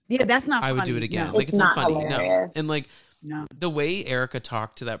yeah, that's not I funny. would do it again. No. Like it's not funny. Hilarious. No. And like no. The way Erica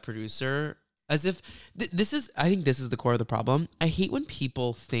talked to that producer, as if I think this is the core of the problem. I hate when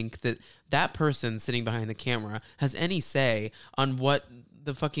people think that person sitting behind the camera has any say on what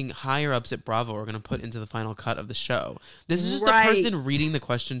the fucking higher ups at Bravo are going to put into the final cut of the show. This is just the person reading the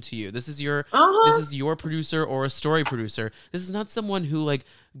question to you. This is your producer or a story producer. This is not someone who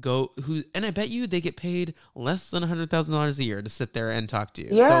and I bet you they get paid less than $100,000 a year to sit there and talk to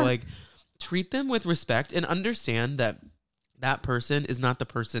you. Yeah. So like treat them with respect and understand that person is not the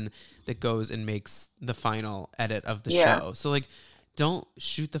person that goes and makes the final edit of the show. So like don't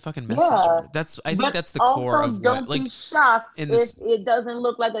shoot the fucking messenger. I think that's the core of don't what, be shocked if it doesn't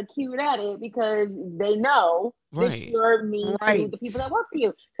look like a cute edit because they know this sure means to the people that work for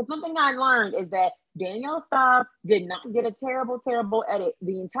you. Because something I learned is that Danielle Staub did not get a terrible, terrible edit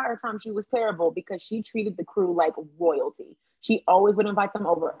the entire time she was terrible because she treated the crew like royalty. She always would invite them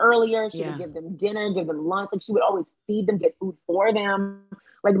over earlier. She would give them dinner, give them lunch. Like she would always feed them, get food for them.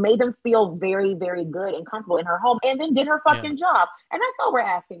 Like made them feel very, very good and comfortable in her home and then did her fucking job. And that's all we're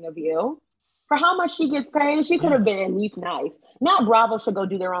asking of you. For how much she gets paid, she could have been at least nice. Not Bravo should go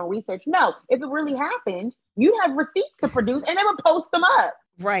do their own research. No, if it really happened, you'd have receipts to produce and they would post them up.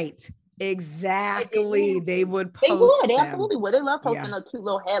 Right. Exactly. They would post They would. They them. absolutely would. They love posting a cute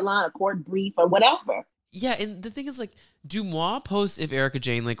little headline, a court brief, or whatever. Yeah, and the thing is, like, do moi post if Erika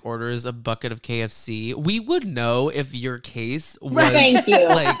Jayne like orders a bucket of KFC? We would know if your case was Thank you.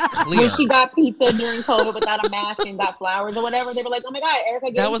 like clear. When she got pizza during COVID without a mask and got flowers or whatever, they were like, "Oh my God, Erika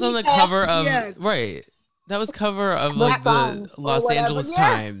gave that was on the cover of right. That was cover of like the Los Angeles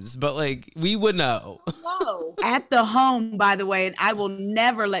Times, but like we would know. No. At the home, by the way, and I will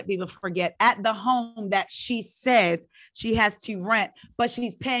never let people forget, at the home that she says she has to rent, but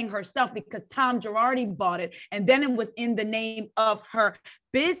she's paying herself because Tom Girardi bought it. And then it was in the name of her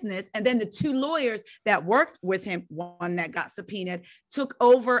business. And then the two lawyers that worked with him, one that got subpoenaed, took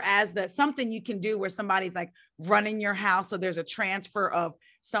over as something you can do where somebody's like running your house. So there's a transfer of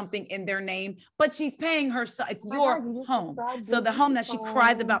something in their name, but she's paying herself. It's your home. So the home that she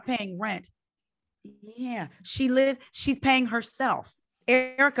cries about paying rent. Yeah, she's paying herself.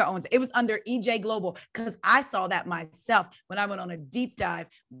 Erica owns it. It was under EJ Global because I saw that myself when I went on a deep dive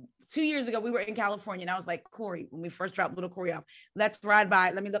 2 years ago, we were in California, and I was like, Corey, when we first dropped Little Corey off, let's ride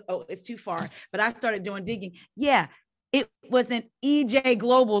by. Let me look. Oh, it's too far. But I started doing digging. Yeah, it wasn't EJ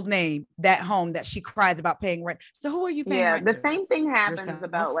Global's name, that home that she cries about paying rent. So who are you paying rent the to? same thing happens Yourself?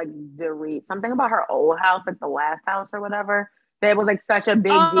 about like Dorit. Something about her old house, like the last house or whatever. That was like such a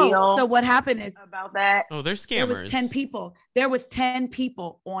big deal. So what happened is about that. Oh, they're scammers. there was 10 people. There was 10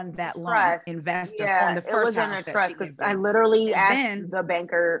 people on that loan, investors on the first house that she lived in. I literally asked then, the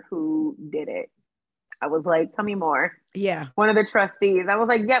banker who did it. I was like, tell me more. Yeah. One of the trustees. I was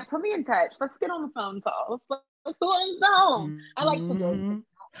like, yeah, put me in touch. Let's get on the phone call. Let's who owns the home? I like to do.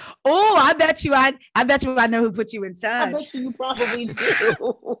 Oh, I bet you I know who put you in touch. I bet you probably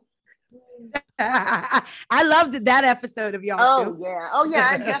do. I loved that episode of y'all too. Oh yeah,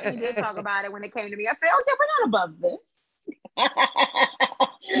 I definitely did talk about it when it came to me. I said, oh yeah, we're not above this.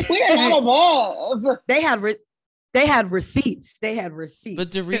 We are not above. They had receipts. But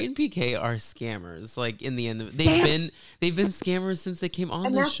Dorit and PK are scammers. Like in the end, they've been scammers since they came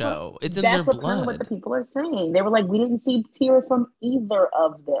on the show. It's in their blood. That's what the people are saying. They were like, we didn't see tears from either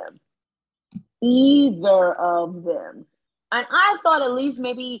of them. And I thought at least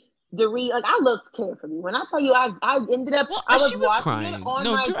maybe Dorit, like I looked carefully. When I tell you, I ended up, I was watching crying. it on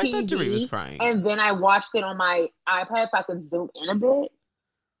my TV, I thought Dorit was crying. And then I watched it on my iPad so I could zoom in a bit.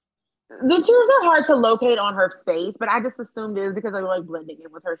 The tears are hard to locate on her face, but I just assumed it was because they were like blending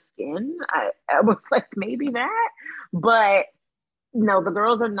in with her skin. I was like, maybe that. But no, the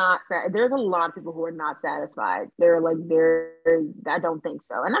girls are not sad. There's a lot of people who are not satisfied. I don't think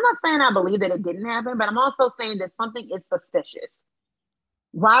so. And I'm not saying I believe that it didn't happen, but I'm also saying that something is suspicious.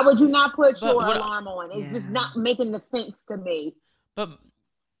 Why would you not put your alarm on? It's just not making the sense to me. But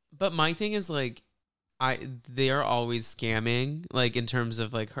my thing is like, they are always scamming, like in terms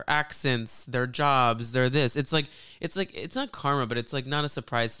of like her accents, their jobs, their this. It's not karma, but it's like not a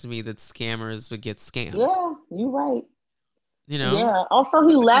surprise to me that scammers would get scammed. Yeah, you're right. You know? Yeah. Also,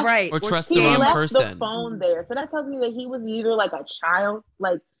 he left or trust the wrong person. He left the phone there, so that tells me that he was either like a child,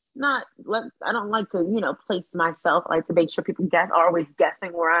 like I don't like to place myself. I like to make sure people always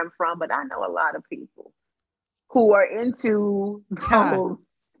guessing where I'm from, but I know a lot of people who are into those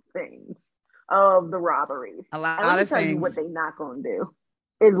things. Of the robbery. A lot of things. You what they're not going to do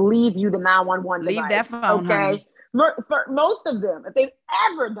is leave you the 911 device. Leave that phone, okay? For most of them, if they've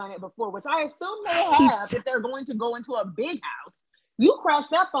ever done it before, which I assume they have, if they're going to go into a big house, you crash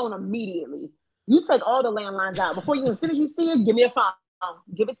that phone immediately. You take all the landlines out before you. As soon as you see it, give me a phone.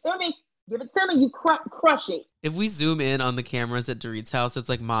 Give it to me. You crush it. If we zoom in on the cameras at Dorit's house, it's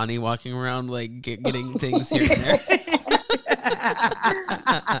like Monty walking around, like getting things here and there.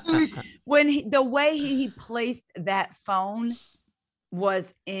 The way he placed that phone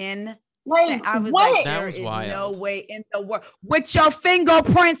was in. I was like, there is wild. No way in the world with your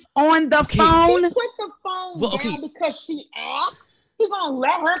fingerprints on the phone. He put the phone down because she asked. He gonna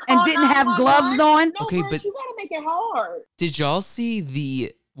let her call and didn't have gloves on. No, okay, but you gotta make it hard. Did y'all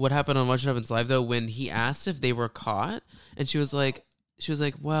see what happened on What Happens Live though when he asked if they were caught and she was like,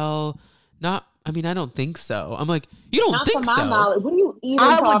 well, not. I mean, I don't think so. I'm like, you don't not think so? Not from my knowledge. What are you even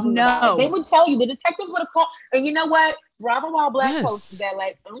talking about? They would tell you. The detective would have called. And you know what? Bravo Wild Black posted that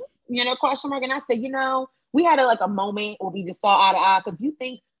question mark. And I said, we had a moment where we just saw eye to eye because you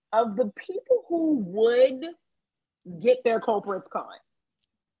think of the people who would get their culprits caught.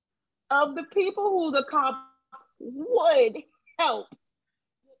 Of the people who the cops would help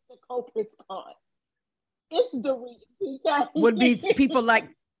get the culprits caught. It's Dorit. Would be people like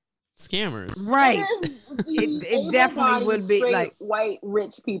scammers, right? It definitely would be like white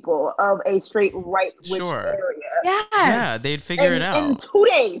rich people of a straight white rich area. Yes. Yeah, they'd figure it out in 2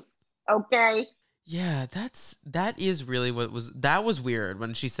 days. Okay. Yeah, that is really what was weird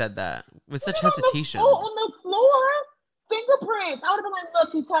when she said that with such hesitation. On the floor, fingerprints. I would have been like,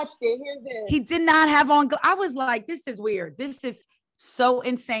 look, he touched it. Here's this. He did not have on. I was like, this is weird. This is so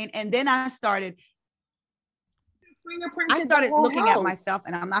insane. And then I started looking at myself,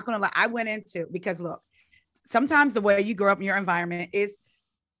 and I'm not going to lie. I went into, because look, sometimes the way you grow up in your environment is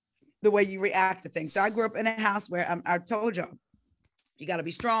the way you react to things. So I grew up in a house where I told y'all, you got to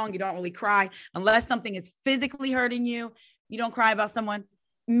be strong. You don't really cry unless something is physically hurting you. You don't cry about someone.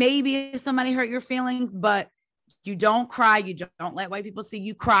 Maybe if somebody hurt your feelings, but you don't cry. You don't let white people see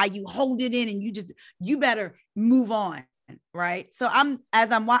you cry. You hold it in, and you better move on. Right. So and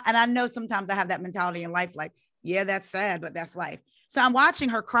I know sometimes I have that mentality in life, like, yeah, that's sad, but that's life. So I'm watching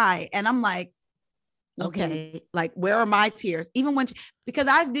her cry and I'm like, okay, like, where are my tears? Even because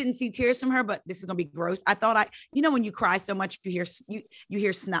I didn't see tears from her, but this is going to be gross. I thought when you cry so much, you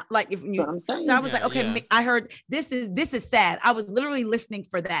hear snot, like so I was like, okay, I heard this is sad. I was literally listening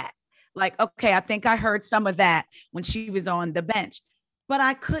for that. Like, okay, I think I heard some of that when she was on the bench, but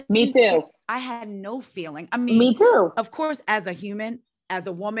I couldn't. Me too. I had no feeling. I Me mean, too. of course, as a human, as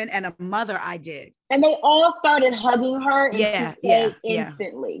a woman and a mother, I did. And they all started hugging her and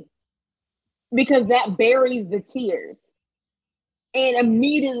instantly because that buries the tears. And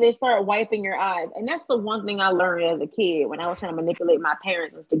immediately they start wiping your eyes. And that's the one thing I learned as a kid when I was trying to manipulate my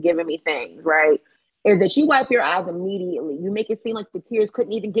parents into giving me things, right? Is that you wipe your eyes immediately. You make it seem like the tears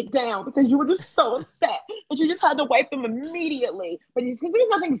couldn't even get down because you were just so upset that you just had to wipe them immediately. But because there's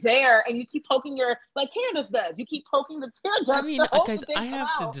nothing there and you keep poking like Candace does. You keep poking the tear ducts. I mean, guys, I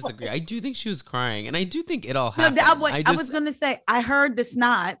have to disagree. I do think she was crying and I do think it all happened. No, I was going to say, I heard the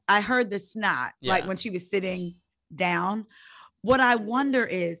snot. Like when she was sitting down. What I wonder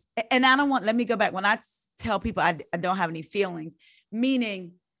is, and I don't want, let me go back. When I tell people I don't have any feelings,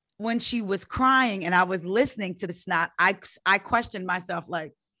 meaning when she was crying and I was listening to the snot, I questioned myself,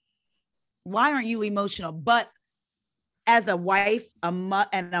 like, why aren't you emotional? But as a wife, and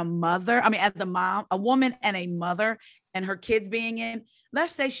a mother, I mean, as a mom, a woman and a mother and her kids being in,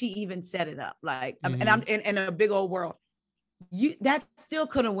 let's say she even set it up, like, and I'm in a big old world, that still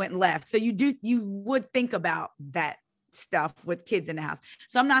could have went left. So you would think about that stuff with kids in the house.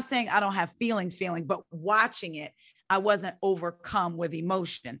 So I'm not saying I don't have feelings, but watching it, I wasn't overcome with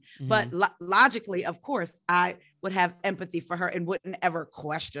emotion. But logically, of course, I would have empathy for her and wouldn't ever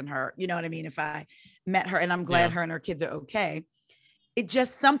question her. You know what I mean? If I met her, and I'm glad her and her kids are okay.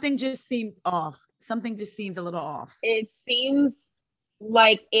 Something just seems off. Something just seems a little off. It seems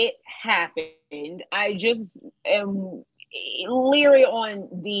like it happened. I just am leery on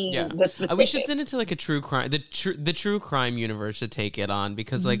the specifics. We should send it to like a true crime, the true crime universe should take it on,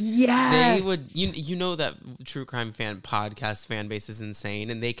 because like they would, you know, that true crime podcast fan base is insane,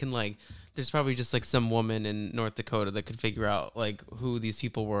 and they can like, there's probably just like some woman in North Dakota that could figure out like who these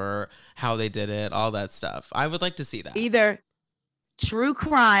people were, how they did it, all that stuff. I would like to see that. Either true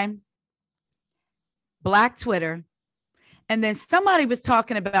crime, Black Twitter, and then somebody was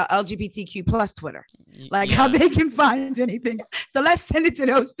talking about LGBTQ plus Twitter, like how they can find anything. So let's send it to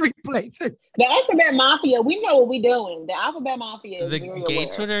those three places. The Alphabet Mafia, we know what we're doing. The Alphabet Mafia is the very gay aware.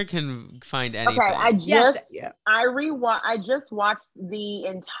 Twitter can find anything. Okay, I just watched the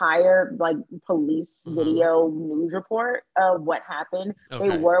entire like police video news report of what happened. Okay.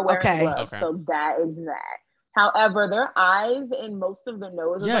 They were wearing gloves, so that is that. However, their eyes and most of the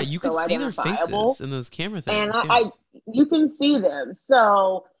nose are you could see their faces in those camera things. And you can see them.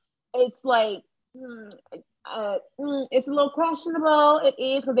 So it's like, it's a little questionable. It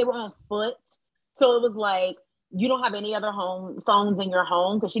is, because they were on foot. So it was like, you don't have any other phones in your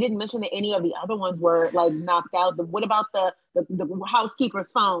home, because she didn't mention that any of the other ones were like knocked out. What about the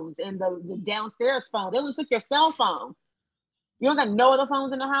housekeeper's phones and the downstairs phone? They only took your cell phone. You don't got no other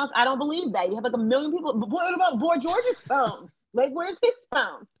phones in the house? I don't believe that. You have like a million people. But what about Boy George's phone? Like, where's his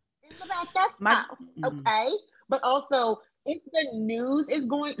phone? In the back, that's house, okay? But also, if the news is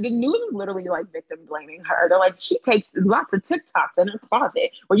literally like victim blaming her. They're like, she takes lots of TikToks in her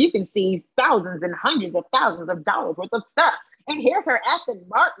closet where you can see thousands and hundreds of thousands of dollars worth of stuff. And here's her Aston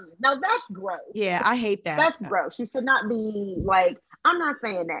Martin. Now that's gross. Yeah, I hate that. That's gross. She should not be like, I'm not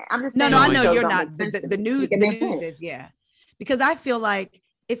saying that. I'm just saying. No, I know you're not. The news is, because I feel like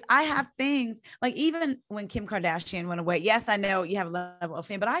if I have things, like even when Kim Kardashian went away, yes, I know you have a level of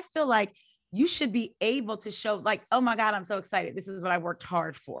fame, but I feel like you should be able to show like, oh my God, I'm so excited. This is what I worked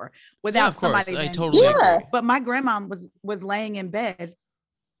hard for, without somebody. I totally agree. But my grandma was laying in bed.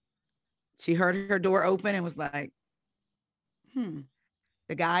 She heard her door open and was like,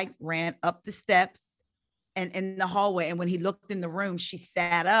 The guy ran up the steps and in the hallway. And when he looked in the room, she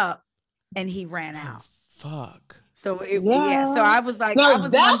sat up and he ran out. Fuck. So so I was like,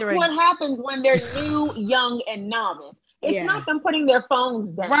 that's wondering. What happens when they're new, young, and novice. It's not them putting their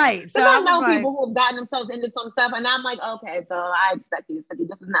phones down. Right. So I know people who have gotten themselves into some stuff, and I'm like, okay, so I expect you to say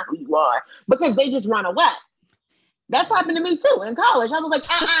this is not who you are, because they just run away. That's happened to me too in college. I was like,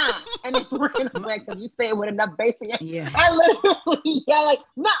 and then ran away because you stay with enough bass in your. Yeah. I literally yell like,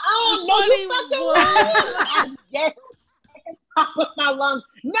 no, you fucking lying. Top of my lungs.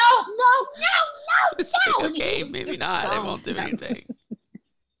 No. Okay, maybe not. I won't do anything.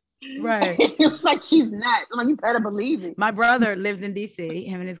 Right. It's like she's nuts. I'm like, you better believe it. My brother lives in DC.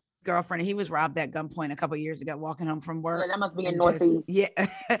 Him and his girlfriend. He was robbed at gunpoint a couple of years ago, walking home from work. Yeah, that must be in Northeast.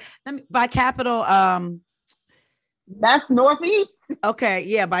 By Capitol. That's Northeast. Okay,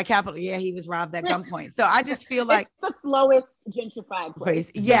 yeah, by Capitol. Yeah, he was robbed at gunpoint. So I just feel like it's the slowest gentrified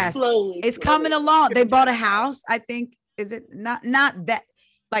place. Yes, it's coming along. They bought a house. I think. Is it not that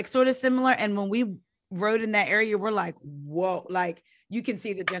like sort of similar? And when we rode in that area, we're like, whoa, like you can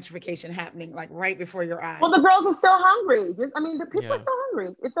see the gentrification happening like right before your eyes. Well, the girls are still hungry. The people are Yeah. still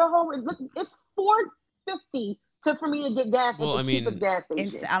hungry. It's a whole. Look, it's $4.50 for me to get gas Well, at the cheapest gas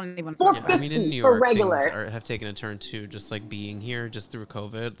station. I don't even Four talk Yeah, about I mean, it. in New for York, things regular. have taken a turn too. Just like being here, just through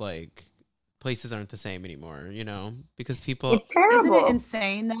COVID, like places aren't the same anymore. You know, because people. It's terrible. Isn't it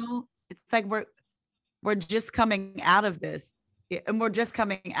insane though? It's like we're just coming out of this. Yeah, and we're just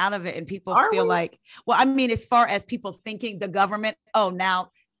coming out of it, and people feel like, well, I mean, as far as people thinking the government, oh,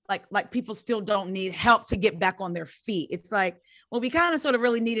 now like people still don't need help to get back on their feet. It's like, well, we kind of sort of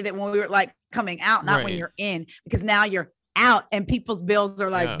really needed it when we were like coming out, not when you're in, because now you're out and people's bills are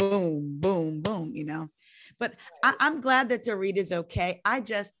like boom, boom, boom, you know. But I'm glad that Dorit is okay.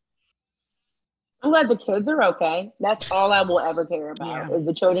 I'm glad the kids are okay. That's all I will ever care about. Is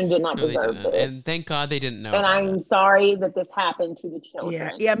the children did not deserve this. And thank God they didn't know. And I'm sorry that this happened to the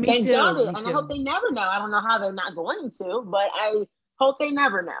children. Yeah, me thank too. God me and too. I hope they never know. I don't know how they're not going to, but I hope they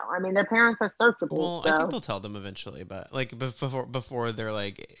never know. I mean, their parents are searchable. Well, so. I think they'll tell them eventually, but like before they're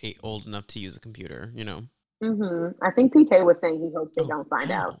like old enough to use a computer, you know. Mm-hmm. I think PK was saying he hopes they don't find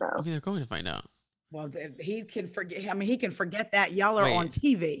out, though. I mean, they're going to find out. Well, he can forget. I mean, he can forget that y'all are on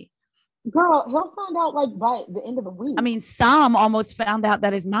TV. Girl, he'll find out like by the end of the week. I mean, Sam almost found out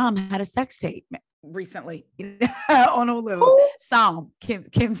that his mom had a sex tape recently on Hulu. Sam,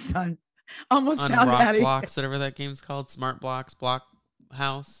 Kim's son, almost on found out. Roblox, whatever that game's called, Smart Blocks, Block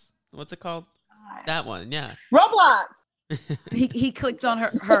House. What's it called? That one, yeah. Roblox. he clicked on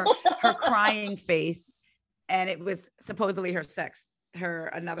her crying face, and it was supposedly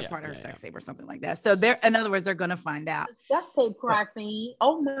another part of her sex tape or something like that. So in other words, they're gonna find out. Sex tape cry scene.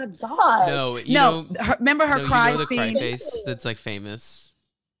 Oh my God. Remember her cry the scene? Cry face that's like famous.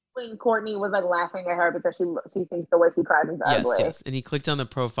 When Courtney was like laughing at her because she thinks the way she cries is ugly. Yes. And he clicked on the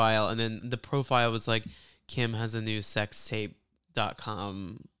profile, and then the profile was like, Kim has a new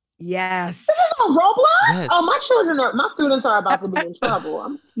sextape.com. Yes. This is on Roblox? Yes. Oh, my students are about to be in trouble.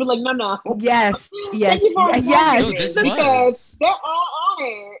 I'm be like, no. Yes. Yes. No, because they're all on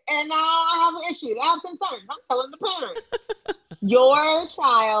it. And now I have an issue. I have concerns. I'm telling the parents. Your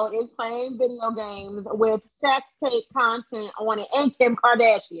child is playing video games with sex tape content on it and Kim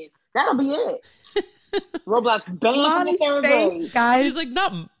Kardashian. That'll be it. Roblox banned from the third grade. Guys. She's like,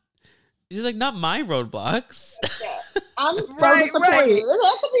 not my Roblox. I'm so disappointed. It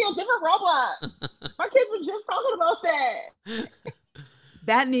has to be a different Roblox. My kids were just talking about that.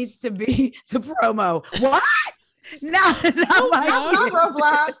 That needs to be the promo. What? Not my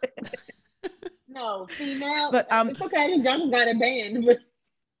Roblox. No, see now, but it's okay. I think John got it banned, but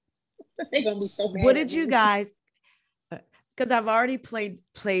they're gonna be so mad. What did you guys? Because I've already played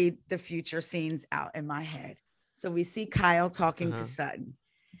the future scenes out in my head. So we see Kyle talking to Sutton.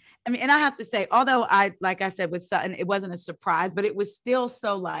 I mean, and I have to say, although like I said with Sutton, it wasn't a surprise, but it was still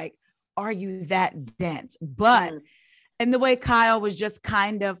so like, are you that dense? But and the way Kyle was just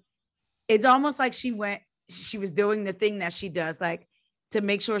kind of, it's almost like she was doing the thing that she does, like to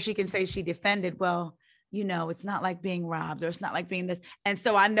make sure she can say she defended. Well, you know, it's not like being robbed, or it's not like being this. And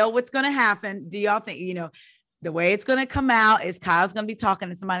so I know what's going to happen. Do y'all think, you know, the way it's going to come out is Kyle's going to be talking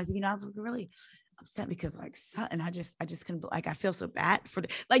to somebody and say, you know, I was really upset because like Sutton, I just couldn't, like, I feel so bad for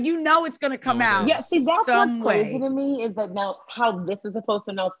like, you know, it's going to come out. Yeah. See, that's what's crazy to me is that now how this is supposed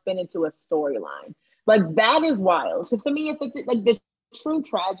to now spin into a storyline. Like that is wild. Because to me, if it's like the true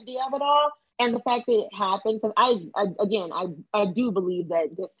tragedy of it all and the fact that it happened, because I do believe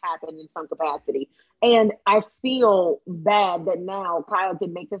that this happened in some capacity. And I feel bad that now Kyle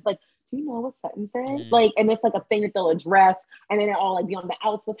can make this like, do you know what Sutton said? Like, and it's like a thing that they'll address, and then they'll all like be on the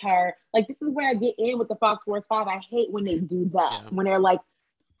outs with her. Like, this is where I get in with the Fox Force 5. I hate when they do that, when they're like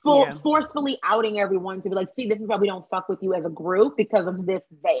forcefully outing everyone to be like, see, this is why we don't fuck with you as a group because of this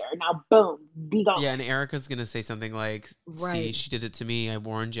there. Now, boom, be gone. Yeah, and Erica's gonna say something like, see, she did it to me. I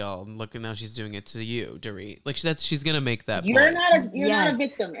warned y'all. And look, now she's doing it to you, Dorit. Like, she's gonna make that You're point. not a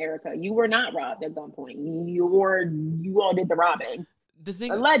victim, Erica. You were not robbed at gunpoint. You all did the robbing. The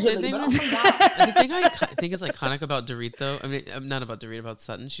thing, allegedly, the thing I think is iconic about Dorit, though, I mean, not about Dorit, about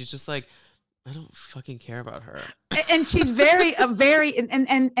Sutton. She's just like, I don't fucking care about her, and she's very,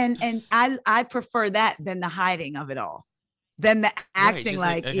 and I prefer that than the hiding of it all, than the acting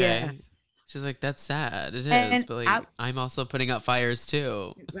like okay. She's like, that's sad. It is, but like, I'm also putting out fires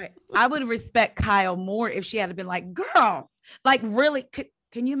too. Right. I would respect Kyle more if she had been like, girl, like really.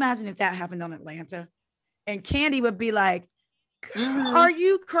 Can you imagine if that happened on Atlanta, and Candy would be like, are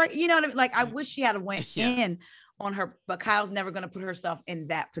you crazy? You know what I mean? Like, I wish she had went in on her, but Kyle's never going to put herself in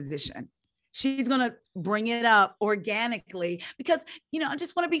that position. She's going to bring it up organically because, you know, I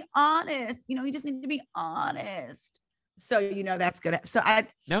just want to be honest. You know, you just need to be honest. So that's good. So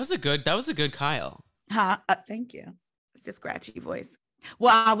That was a good Kyle. thank you. It's a scratchy voice.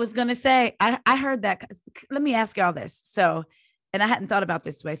 Well, I was gonna say I heard that. Let me ask y'all this. So, and I hadn't thought about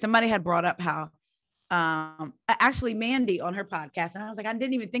this way. Somebody had brought up how actually Mandy on her podcast, and I was like, I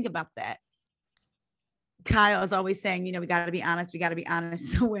didn't even think about that. Kyle is always saying, we got to be honest. We got to be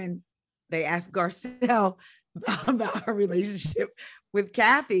honest. So when they asked Garcelle about her relationship with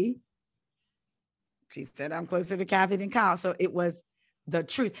Kathy, she said, I'm closer to Kathy than Kyle. So it was the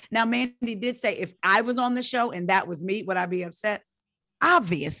truth. Now, Mandy did say, if I was on the show and that was me, would I be upset?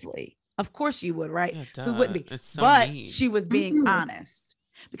 Obviously. Of course you would, right? Yeah, who wouldn't be? So but mean. She was being honest.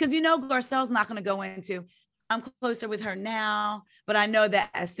 Because Garcelle's not going to go into, I'm closer with her now, but I know that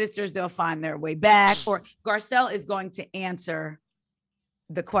as sisters, they'll find their way back. Or Garcelle is going to answer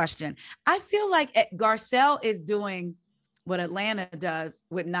the question. I feel like Garcelle is doing what Atlanta does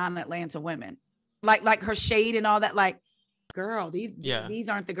with non-Atlanta women. Like her shade and all that. Like, girl, these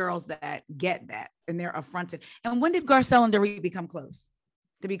aren't the girls that get that. And they're affronted. And when did Garcelle and Dorit become close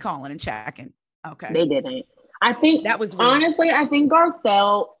to be calling and checking? Okay. They didn't. I think that was weird. Honestly, I think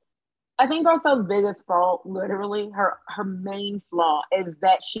Garcelle's biggest fault, literally, her main flaw is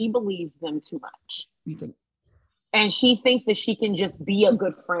that she believes them too much. You think? And she thinks that she can just be a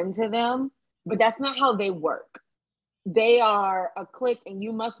good friend to them, but that's not how they work. They are a clique, and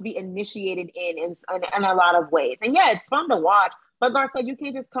you must be initiated in a lot of ways. And yeah, it's fun to watch, but Garcelle, you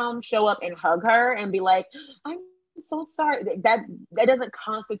can't just show up and hug her and be like, I'm so sorry. That doesn't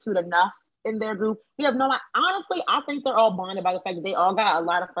constitute enough in their group. We have honestly, I think they're all bonded by the fact that they all got a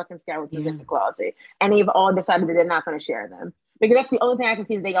lot of fucking skeletons in the closet, and they've all decided that they're not going to share them, because that's the only thing I can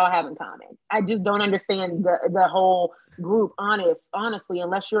see that they all have in common. I just don't understand the whole group, honestly,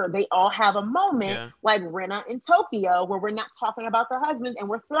 unless they all have a moment like Rinna in Tokyo, where we're not talking about their husbands and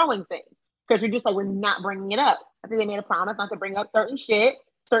we're throwing things because you're just like, we're not bringing it up. I think they made a promise not to bring up certain shit.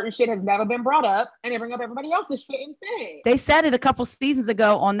 Certain shit has never been brought up, and they bring up everybody else's shit instead. They said it a couple seasons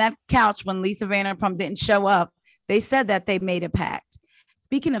ago on that couch when Lisa Vanderpump didn't show up. They said that they made a pact.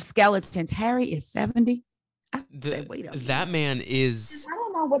 Speaking of skeletons, Harry is 70. That man is. I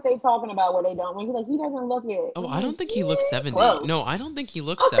don't know what they talking about. What they don't. Like, he doesn't look it. Oh, I don't think he looks 70. Close. No, I don't think he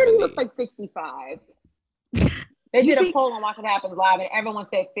looks 70. He looks like 65. They did a poll on Watch What Happens Live, and everyone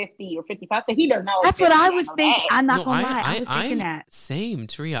said 50 or 55. So he does not. That's what I was thinking. I'm not gonna lie. I was thinking that. Same,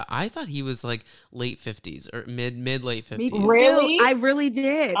 Taria. I thought he was like late 50s or mid late 50s. Really? I really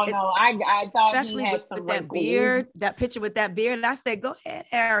did. Oh no, I thought especially he had with that beard, that picture with that beard. And I said, go ahead,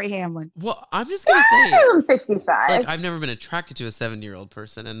 Harry Hamlin. Well, I'm just gonna say, I'm 65. Like, I've never been attracted to a 70-year-old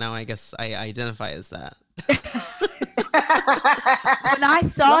person, and now I guess I identify as that. When I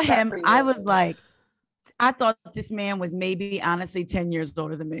saw him, I was like, I thought this man was maybe honestly 10 years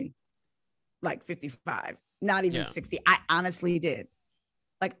older than me, like 55, not even 60. I honestly did.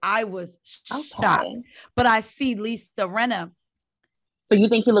 Like, I was shocked. But I see Lisa Rinna. So you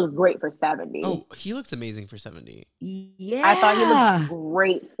think he looks great for 70? Oh, he looks amazing for 70. Yeah. I thought he looked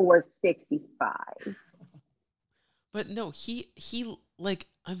great for 65. But no, he like,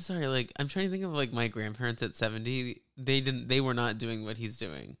 I'm sorry, like, I'm trying to think of like my grandparents at 70. They were not doing what he's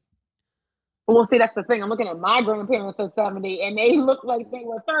doing. Well, see, that's the thing. I'm looking at my grandparents at 70, and they look like they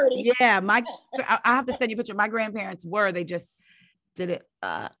were 30. Yeah, I have to send you a picture. My grandparents they just didn't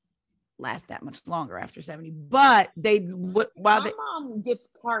last that much longer after 70. But my mom gets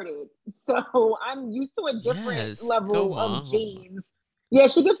carded, so I'm used to a different level of genes. Yeah,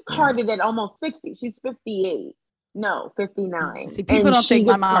 she gets carded at almost 60. She's 58. No, 59. See, people don't think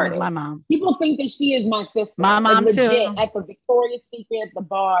my mom is my mom. People think that she is my sister. My mom too. At the Victoria's Secret at the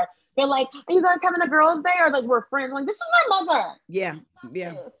bar. They're like, are you guys having a girls' day? Or like, we're friends. I'm like, this is my mother. Yeah.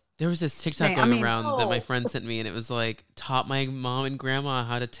 There was this TikTok going around that my friend sent me, and it was like, taught my mom and grandma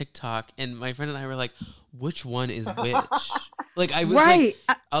how to TikTok. And my friend and I were like, which one is which? Like, I was like,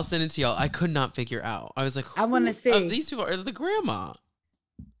 I'll send it to y'all. I could not figure out. I was like, I want to see. These people are the grandma.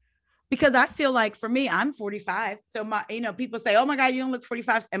 Because I feel like for me, I'm 45. So people say, oh my God, you don't look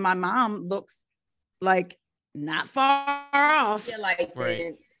 45. And my mom looks like not far off.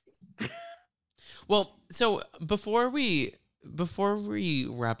 Right. Well, so before we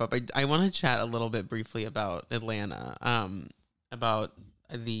wrap up, I want to chat a little bit briefly about Atlanta, about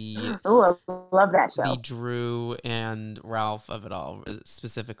the I love that show. The Drew and Ralph of it all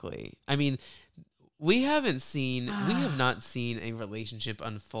specifically. I mean, we have not seen a relationship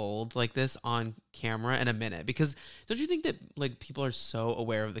unfold like this on camera in a minute, because don't you think that like people are so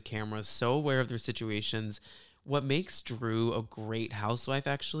aware of the cameras, so aware of their situations? What makes Drew a great housewife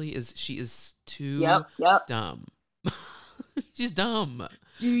actually is she is too dumb. She's dumb.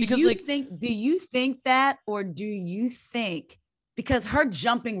 Do you think that, or do you think because her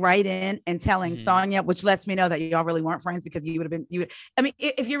jumping right in and telling Sonya, which lets me know that y'all really weren't friends, because you would have been, I mean,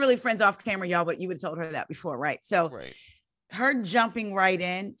 if you're really friends off camera, y'all, but you would have told her that before, right? So her jumping right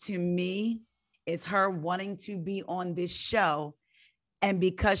in, to me, is her wanting to be on this show. And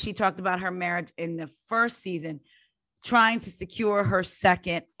because she talked about her marriage in the first season, trying to secure her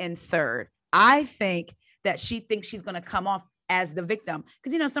second and third. I think that she thinks she's going to come off as the victim,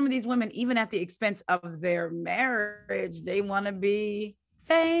 because, you know, some of these women, even at the expense of their marriage, they want to be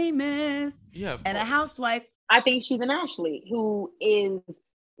famous and a housewife. I think she's an Ashley who is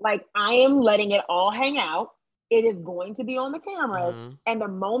like, I am letting it all hang out. It is going to be on the cameras. And the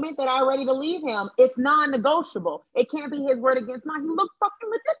moment that I'm ready to leave him, it's non-negotiable. It can't be his word against mine. He looked fucking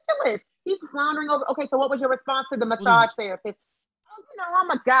ridiculous. He's floundering over. Okay, so what was your response to the massage therapist? Oh, you know, I'm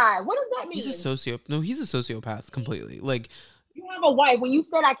a guy. What does that mean? He's a sociopath completely. Like, you have a wife. When you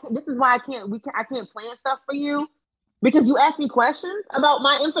said I can't, this is why I can't plan stuff for you, because you asked me questions about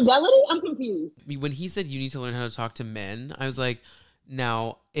my infidelity. I'm confused. When he said you need to learn how to talk to men, I was like,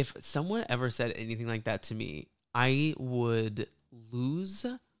 now, if someone ever said anything like that to me, I would lose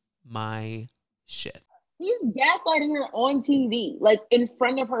my shit. He's gaslighting her on TV, like in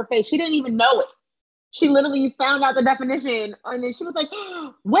front of her face. She didn't even know it. She literally found out the definition, and then she was like,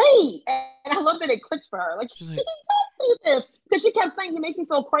 wait. And I love that it clicked for her. Like, she didn't tell me this. Because she kept saying, he makes me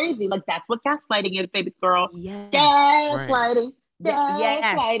feel crazy. Like, that's what gaslighting is, baby girl. Yes. Gaslighting.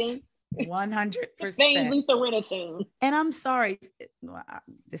 Yes. Gaslighting. 100%. Same Lisa Rinna tune. And I'm sorry.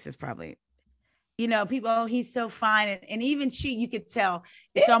 This is probably, you know, people, oh, he's so fine. And even she, you could tell,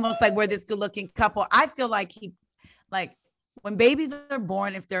 it's almost like we're this good looking couple. I feel like like when babies are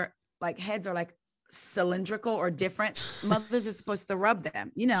born, if their like heads are like cylindrical or different, mothers are supposed to rub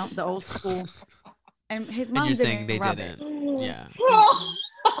them, you know, the old school. And his mom didn't rub it. Yeah.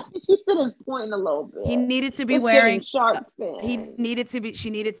 She said it's pointing a little bit. He needed to be wearing sharp. She needed to be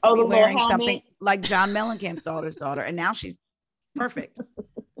wearing something like John Mellencamp's daughter, and now she's perfect.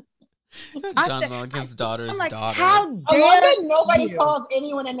 John Mellencamp's daughter's like, daughter. How I dare love that nobody you? calls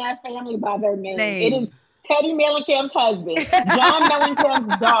anyone in that family by their name. It is Teddy Mellencamp's husband, John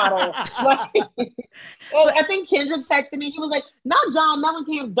Mellencamp's daughter. Like, I think Kendrick texted me. He was like, not John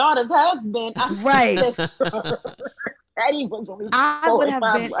Mellencamp's daughter's husband. Right. I would have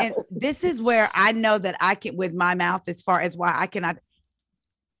been, and this is where I know that I can, with my mouth, as far as why I cannot.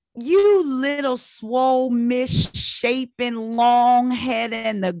 You little swole, misshapen, long head,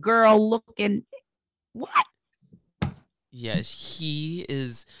 and the girl looking. What? Yeah, he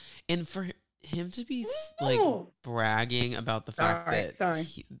is, and for him to be like bragging about the fact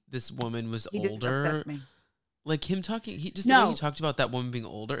that this woman was older, like him talking, the way he talked about that woman being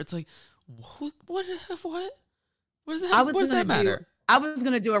older, it's like, what does that? What does that matter? I was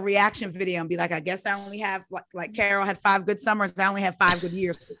gonna do a reaction video and be like, I guess I only have like Carol had 5 good summers. I only have 5 good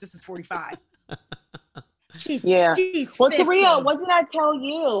years because this is 45. She's What's real? What did I tell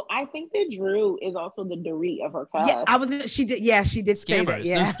you? I think that Drew is also the Dorit of her cast. She did say that.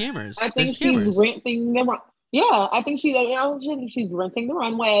 Yeah, they're scammers. I think she's renting the. Yeah, I think she's renting the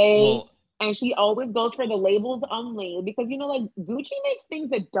runway. And she always goes for the labels only because, you know, like Gucci makes things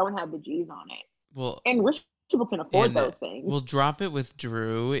that don't have the G's on it. Well, and rich people can afford those things. Well, Drop It with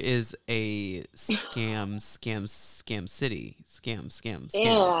Drew is a scam city. Scam.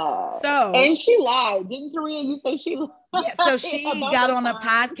 Yeah. So, and she lied. Didn't Taria, you say she lied? Yeah, so she got on a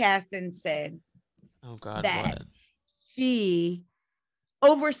podcast and said, oh God, that what? She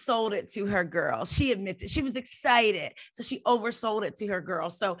oversold it to her girl. She admitted she was excited. So she oversold it to her girl.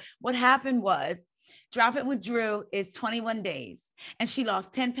 So what happened was Drop It with Drew is 21 days. And she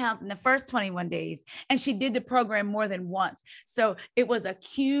lost 10 pounds in the first 21 days. And she did the program more than once. So it was a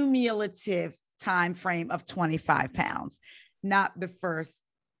cumulative time frame of 25 pounds, not the first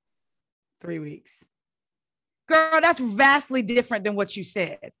 3 weeks. Girl, that's vastly different than what you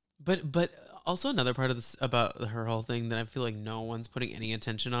said. But also another part of this about her whole thing that I feel like no one's putting any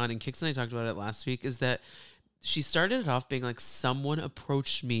attention on, and Kix and I talked about it last week, is that she started it off being like, someone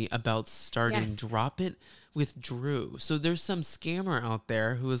approached me about starting Drop It with Drew. So there's some scammer out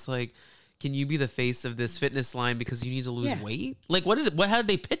there who was like, can you be the face of this fitness line because you need to lose weight? Like, how did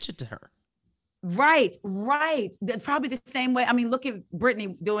they pitch it to her? Right. Probably the same way. I mean, look at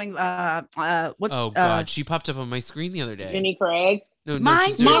Brittany doing she popped up on my screen the other day. Jenny Craig. No,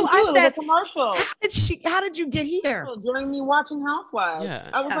 mine too. I said, commercial. How did you get here? During me watching Housewives. Yeah.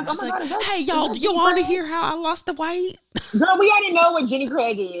 I was like, oh my God. Hey, y'all, do you want to hear how I lost the weight? Girl, we already know what Jenny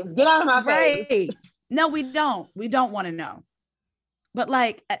Craig is. Get out of my face. No, we don't. We don't want to know. But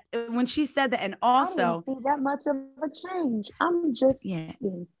like when she said that, and I also, didn't see that much of a change. I'm just yeah,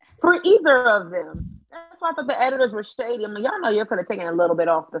 for either of them. That's why I thought the editors were shady. I mean, y'all know you could have taken a little bit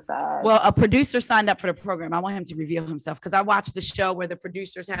off the side. well, a producer signed up for the program. I want him to reveal himself because I watched the show where the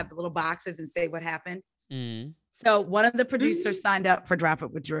producers had the little boxes and say what happened. Mm. So one of the producers signed up for Drop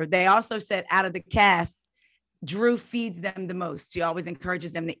It with Drew. They also said out of the cast, Drew feeds them the most. She always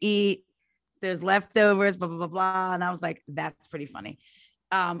encourages them to eat. There's leftovers, blah, blah, blah, blah. And I was like, that's pretty funny.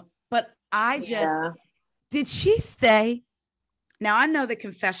 But I just, did she say, now I know the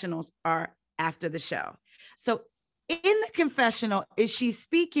confessionals are after the show. So in the confessional, is she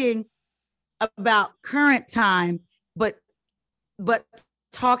speaking about current time, but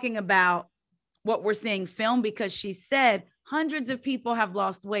talking about what we're seeing film? Because she said hundreds of people have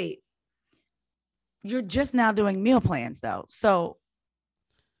lost weight. You're just now doing meal plans though. So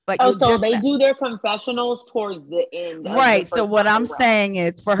like, so they do their confessionals towards the end. Right. So what I'm saying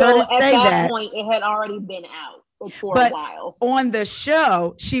is for her to say at that point, it had already been out for a while. On the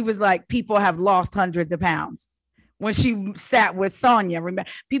show, she was like, people have lost hundreds of pounds. When she sat with Sonia, remember,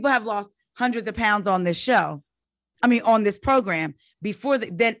 people have lost hundreds of pounds on this show. I mean, on this program before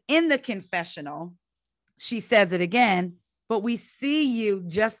then in the confessional, she says it again, but we see you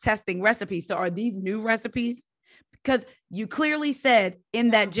just testing recipes. So are these new recipes? Because you clearly said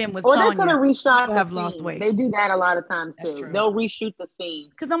in that gym with Sonia, they could have reshot have lost weight. They do that a lot of times too. They'll reshoot the scene.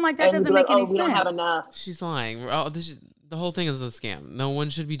 Because I'm like, that doesn't make any sense. We don't have enough. She's lying. The whole thing is a scam. No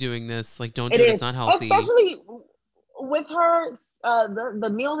one should be doing this. Like, don't do it. It's not healthy. Especially with her, the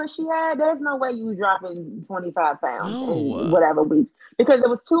meal that she had, there's no way you dropping 25 pounds in whatever weeks, because there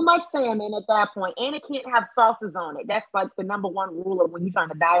was too much salmon at that point, and it can't have sauces on it. That's like the number one rule of when you're trying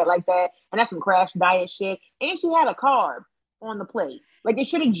to diet like that, and that's some crash diet shit. And she had a carb on the plate. Like, it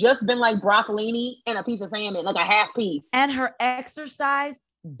should have just been like broccolini and a piece of salmon, like a half piece. And her exercise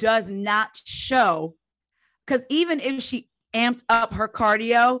does not show, because even if she amped up her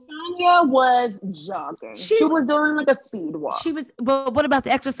cardio, Sonia was jogging. She was doing like a speed walk. She was. Well, what about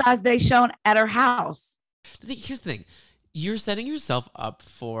the exercise they shown at her house? Here's the thing. You're setting yourself up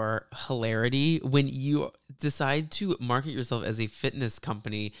for hilarity when you decide to market yourself as a fitness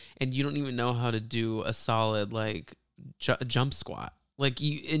company and you don't even know how to do a solid like jump squat. Like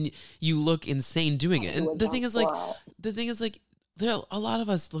you look insane doing it. And the thing is like a lot of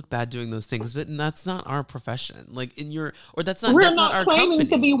us look bad doing those things, but that's not our profession. Like that's not our claiming company.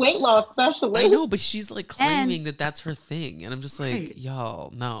 To be weight loss specialist. I know, but she's like claiming that that's her thing, and I'm just like,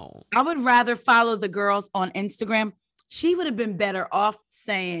 y'all, no. I would rather follow the girls on Instagram. She would have been better off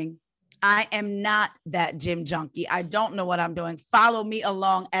saying, "I am not that gym junkie. I don't know what I'm doing. Follow me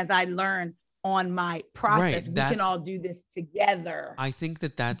along as I learn on my process. We can all do this together." I think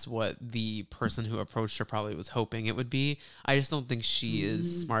that's what the person who approached her probably was hoping it would be. I just don't think she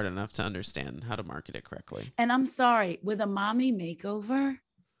is smart enough to understand how to market it correctly. And I'm sorry, with a mommy makeover,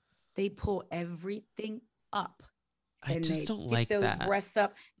 they pull everything up. I just don't like that. Those breasts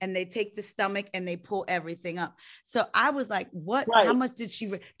up, and they take the stomach and they pull everything up. So I was like, what? Right. How much did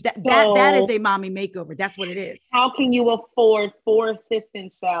she? That is a mommy makeover. That's what it is. How can you afford 4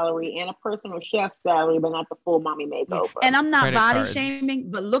 assistant salary and a personal chef salary, but not the full mommy makeover? Yeah. And I'm not body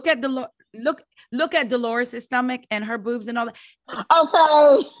shaming, but look at Dolores' stomach and her boobs and all that.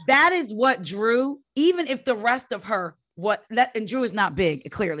 Okay, that is what Drew. Even if the rest of her, and Drew is not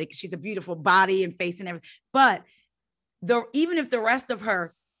big, clearly, because she's a beautiful body and face and everything, but. Even if the rest of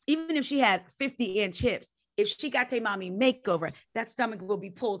her, even if she had 50-inch hips, if she got a mommy makeover, that stomach will be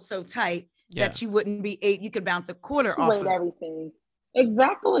pulled so tight that you wouldn't be you could bounce a quarter off of everything.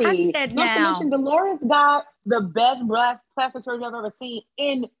 Exactly. I said not to mention Dolores got the best plastic surgery I've ever seen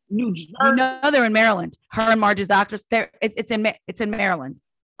in New Jersey. You know they're in Maryland. Her and Marge's doctors. It's in Maryland.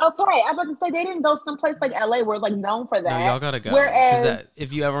 Okay, I'm about to say they didn't go someplace like LA where like known for that. No, y'all gotta go. Whereas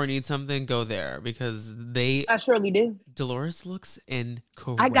if you ever need something, go there because I surely do. Dolores looks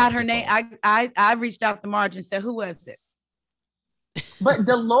incredible. I got her name. I reached out to Marge and said, "Who was it?" But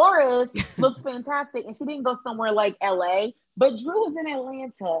Dolores looks fantastic, and she didn't go somewhere like LA. But Drew was in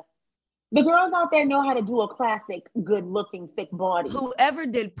Atlanta. The girls out there know how to do a classic, good-looking, thick body. Whoever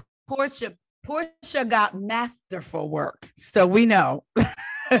did Portia got masterful work, so we know.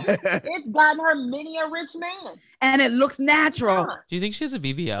 It's gotten her many a rich man. And it looks natural. Yeah. Do you think she has a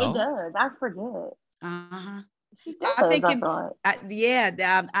BBL? It does. I forget. Uh-huh. She does, I think I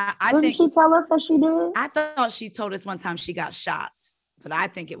Didn't think she tell us that she did? I thought she told us one time she got shots, but I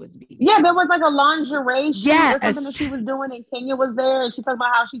think it was BBL. Yeah, there was like a lingerie shoot or something that she was doing, and Kenya was there, and she talked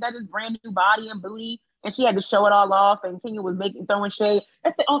about how she got this brand new body and booty. and she had to show it all off, and Kenya was throwing shade.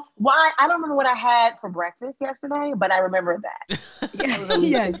 That's the why I don't remember what I had for breakfast yesterday, but I remember that. It was at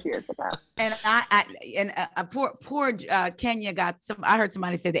least 6 years ago. And poor Kenya got some. I heard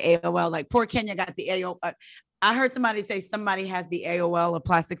somebody say the AOL, like poor Kenya got the AOL. I heard somebody say somebody has the AOL of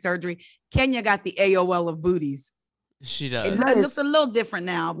plastic surgery. Kenya got the AOL of booties. She does. It looks a little different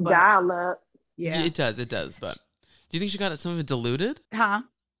now, but yeah, it does. But do you think she got some of it diluted? Huh?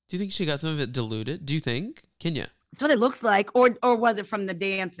 Do you think she got some of it diluted? Do you think, Kenya? That's what it looks like, or was it from the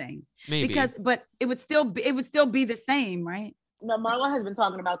dancing? Maybe. But it would still be the same, right? No, Marlo has been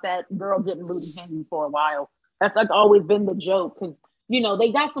talking about that girl getting booty hanging for a while. That's like always been the joke, because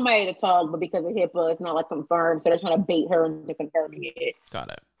they got somebody to talk, but because of HIPAA, it's not like confirmed, so they're trying to bait her into confirming it.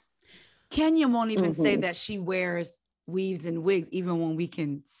 Got it. Kenya won't even say that she wears weaves and wigs, even when we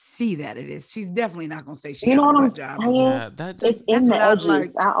can see that it is. She's definitely not gonna say she. You know what I'm job. saying? Yeah, it's in the edges.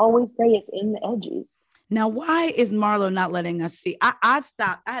 Like. I always say it's in the edges. Now, why is Marlo not letting us see? I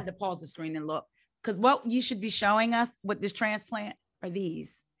stopped. I had to pause the screen and look, because what you should be showing us with this transplant are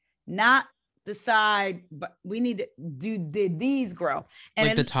these, not the side, but we need to did these grow? And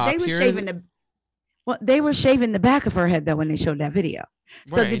like the top they were here? they were shaving the back of her head though when they showed that video.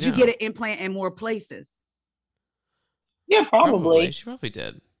 So Right, did you get an implant in more places? Yeah, probably. She probably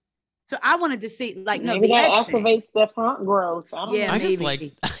did. So I wanted to see, like, no, maybe the that edge activates the front growth. I don't know. I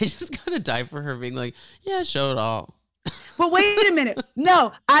just kind of die for her being like, yeah, show it all. But wait a minute.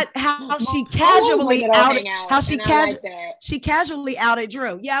 No, how she casually outed she casually outed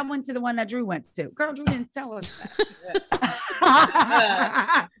Drew. Yeah, I went to the one that Drew went to. Girl, Drew didn't tell us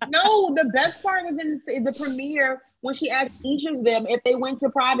that. No, the best part was in the premiere when she asked each of them if they went to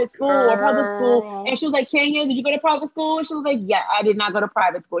private school or public school. And she was like, Kenya, did you go to private school? And she was like, yeah, I did not go to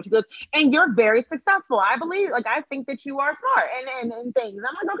private school. She goes, and you're very successful. I believe, like, I think that you are smart and things.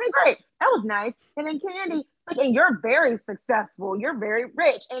 I'm like, okay, great. That was nice. And then Candy, like, and you're very successful. You're very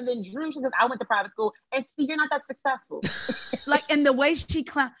rich. And then Drew, she goes, I went to private school. And see, you're not that successful. Like, and the way she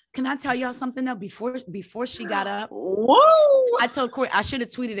can I tell y'all something though? Before she got up, whoa! I told Corey, I should have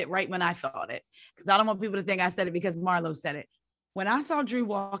tweeted it right when I thought it, because I don't want people to think I said it because Marlo said it. When I saw Drew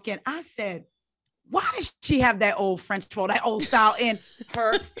walk in, I said, why does she have that old French roll, that old style in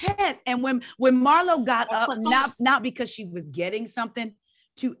her head? And when Marlo got up, not because she was getting something,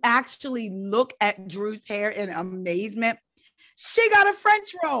 to actually look at Drew's hair in amazement, she got a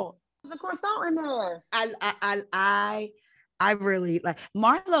French roll. The croissant in there. I really like.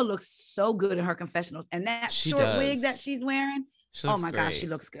 Marlo looks so good in her confessionals, and that short wig that she's wearing. Oh my gosh, she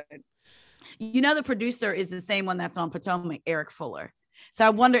looks good. The producer is the same one that's on Potomac, Eric Fuller. So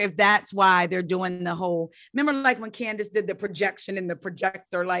I wonder if that's why they're doing the whole. Remember, like when Candace did the projection and the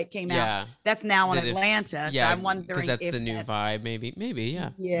projector light came out. That's now on Atlanta. Yeah, so I'm wondering because that's the new vibe. Maybe.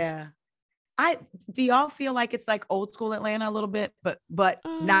 Yeah. Yeah. Do y'all feel like it's like old school Atlanta a little bit, but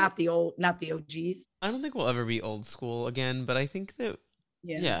not the OGs? I don't think we'll ever be old school again, but I think that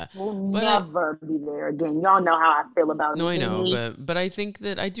we'll never be there again. Y'all know how I feel about it. No, I know, but I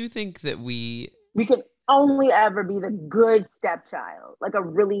do think that we could only ever be the good stepchild, like a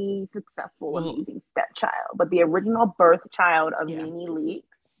really successful, amazing stepchild. But the original birth child of Nene Leakes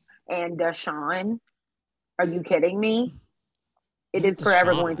and Deshaun, are you kidding me? It is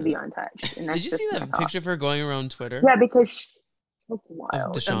forever going to be untouched. And did you see that picture of her going around Twitter? Yeah, because she looks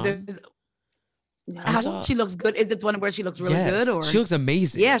wild. She looks good. Is it the one where she looks really good? Or she looks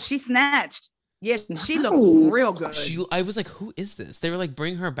amazing. Yeah, she snatched. Yeah, she looks real good. I was like, who is this? They were like,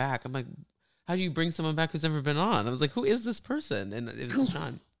 bring her back. I'm like, how do you bring someone back who's never been on? I was like, who is this person? And it was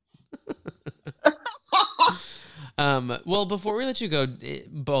Sean. Well, before we let you go,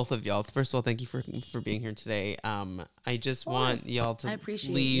 both of y'all, first of all, thank you for being here today. I just want y'all to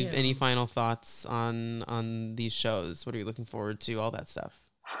leave any final thoughts on these shows. What are you looking forward to? All that stuff.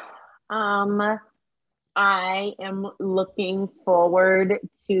 I am looking forward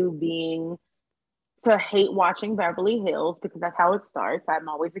to hate watching Beverly Hills, because that's how it starts. I'm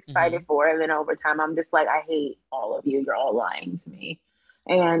always excited for it. And then over time, I'm just like, I hate all of you. You're all lying to me.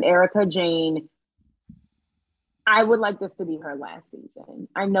 And Erica Jane, I would like this to be her last season.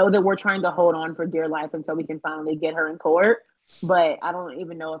 I know that we're trying to hold on for dear life until we can finally get her in court, but I don't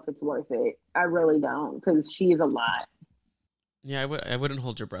even know if it's worth it. I really don't, because she is a lot. Yeah, I wouldn't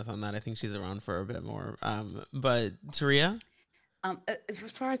hold your breath on that. I think she's around for a bit more. But Taria? As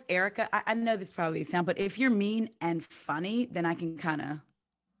far as Erica, I know this probably sounds, but if you're mean and funny, then I can kind of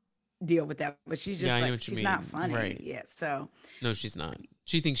deal with that. But she's just she's not funny. Right. Yeah. So no, she's not.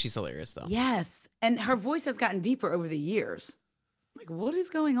 She thinks she's hilarious though. Yes. And her voice has gotten deeper over the years. Like, what is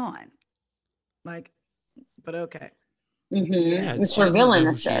going on? Like, but okay. Yeah, It's she her doesn't villain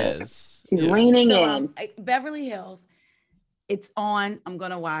know who she aesthetic. is. She's Yeah. leaning So in. Beverly Hills, it's on. I'm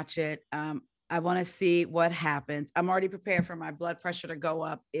gonna watch it. I want to see what happens. I'm already prepared for my blood pressure to go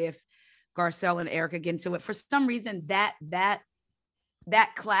up if Garcelle and Erica get into it. For some reason, that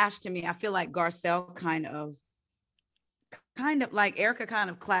clash to me, I feel like Garcelle kind of like Erica kind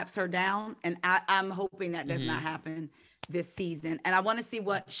of claps her down, and I'm hoping that does not happen this season. And I want to see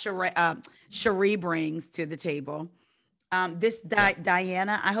what Cherie brings to the table.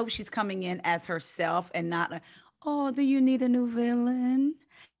 Diana, I hope she's coming in as herself and not like, oh, do you need a new villain?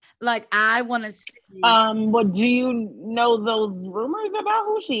 Like, I want to see. What do you know those rumors about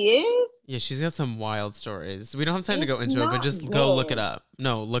who she is? Yeah, she's got some wild stories. We don't have time to go It's into it, but not just go look it good. up.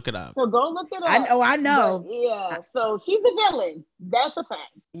 No, look it up. So go look it up. I know. But yeah, so she's a villain. That's a fact.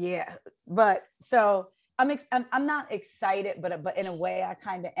 Yeah, but so I'm not excited, but in a way I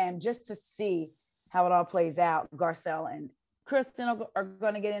kind of am, just to see how it all plays out. Garcelle and Kristen are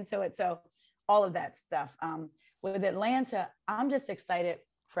going to get into it, so all of that stuff. With Atlanta, I'm just excited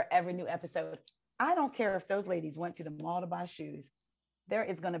for every new episode. I don't care if those ladies went to the mall to buy shoes. There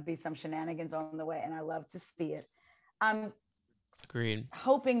is going to be some shenanigans on the way, and I love to see it. I'm Agreed.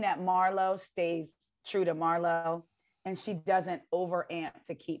 hoping that Marlo stays true to Marlo and she doesn't overamp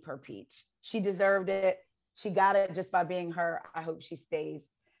to keep her peach. She deserved it. She got it just by being her. I hope she stays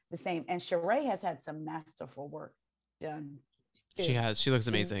the same. And Sheree has had some masterful work done. She has. She looks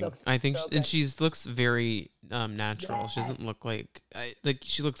amazing. I think, and she looks very natural. Yes. She doesn't look like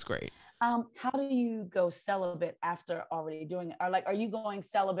she looks great. How do you go celibate after already doing it? Or like, are you going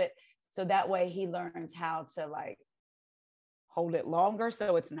celibate so that way he learns how to like hold it longer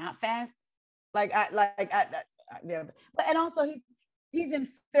so it's not fast? Yeah. But and also he's in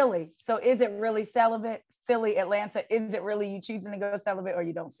Philly, so is it really celibate? Philly, Atlanta, is it really you choosing to go celibate or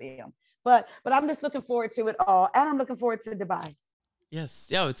you don't see him? But I'm just looking forward to it all, and I'm looking forward to Dubai. Yes,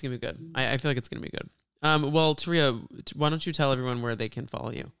 yeah, it's gonna be good. I feel like it's gonna be good. Well, Taria, why don't you tell everyone where they can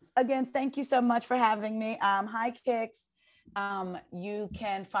follow you? Again, thank you so much for having me. Hi, Kicks. You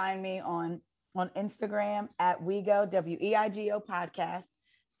can find me on Instagram at WeGo, WEIGO podcast.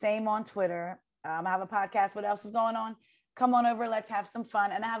 Same on Twitter. I have a podcast. What else is going on? Come on over. Let's have some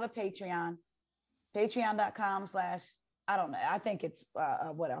fun. And I have a Patreon. Patreon.com/ I don't know. I think it's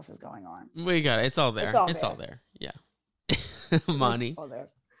what else is going on. We got it. It's all there. It's all there. Yeah. Moni. All there.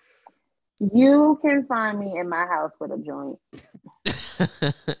 You can find me in my house with a joint.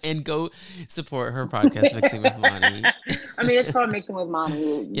 And go support her podcast, Mixing with Moni. I mean, it's called Mixing with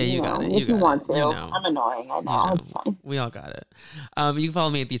Moni. Yeah, you got it. If you want to. You know. I'm annoying. I know. It's fine. We all got it. You can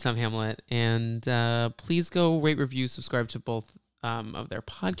follow me at the Tom Hamlet, and please go rate, review, subscribe to both of their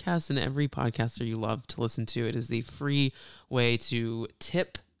podcasts and every podcaster you love to listen to. It is the free way to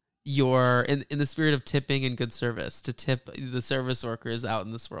tip your in the spirit of tipping and good service, to tip the service workers out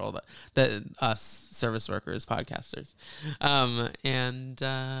in this world, that us service workers, podcasters. And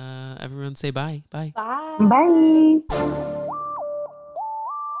everyone say bye. Bye.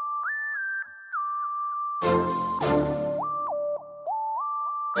 Bye.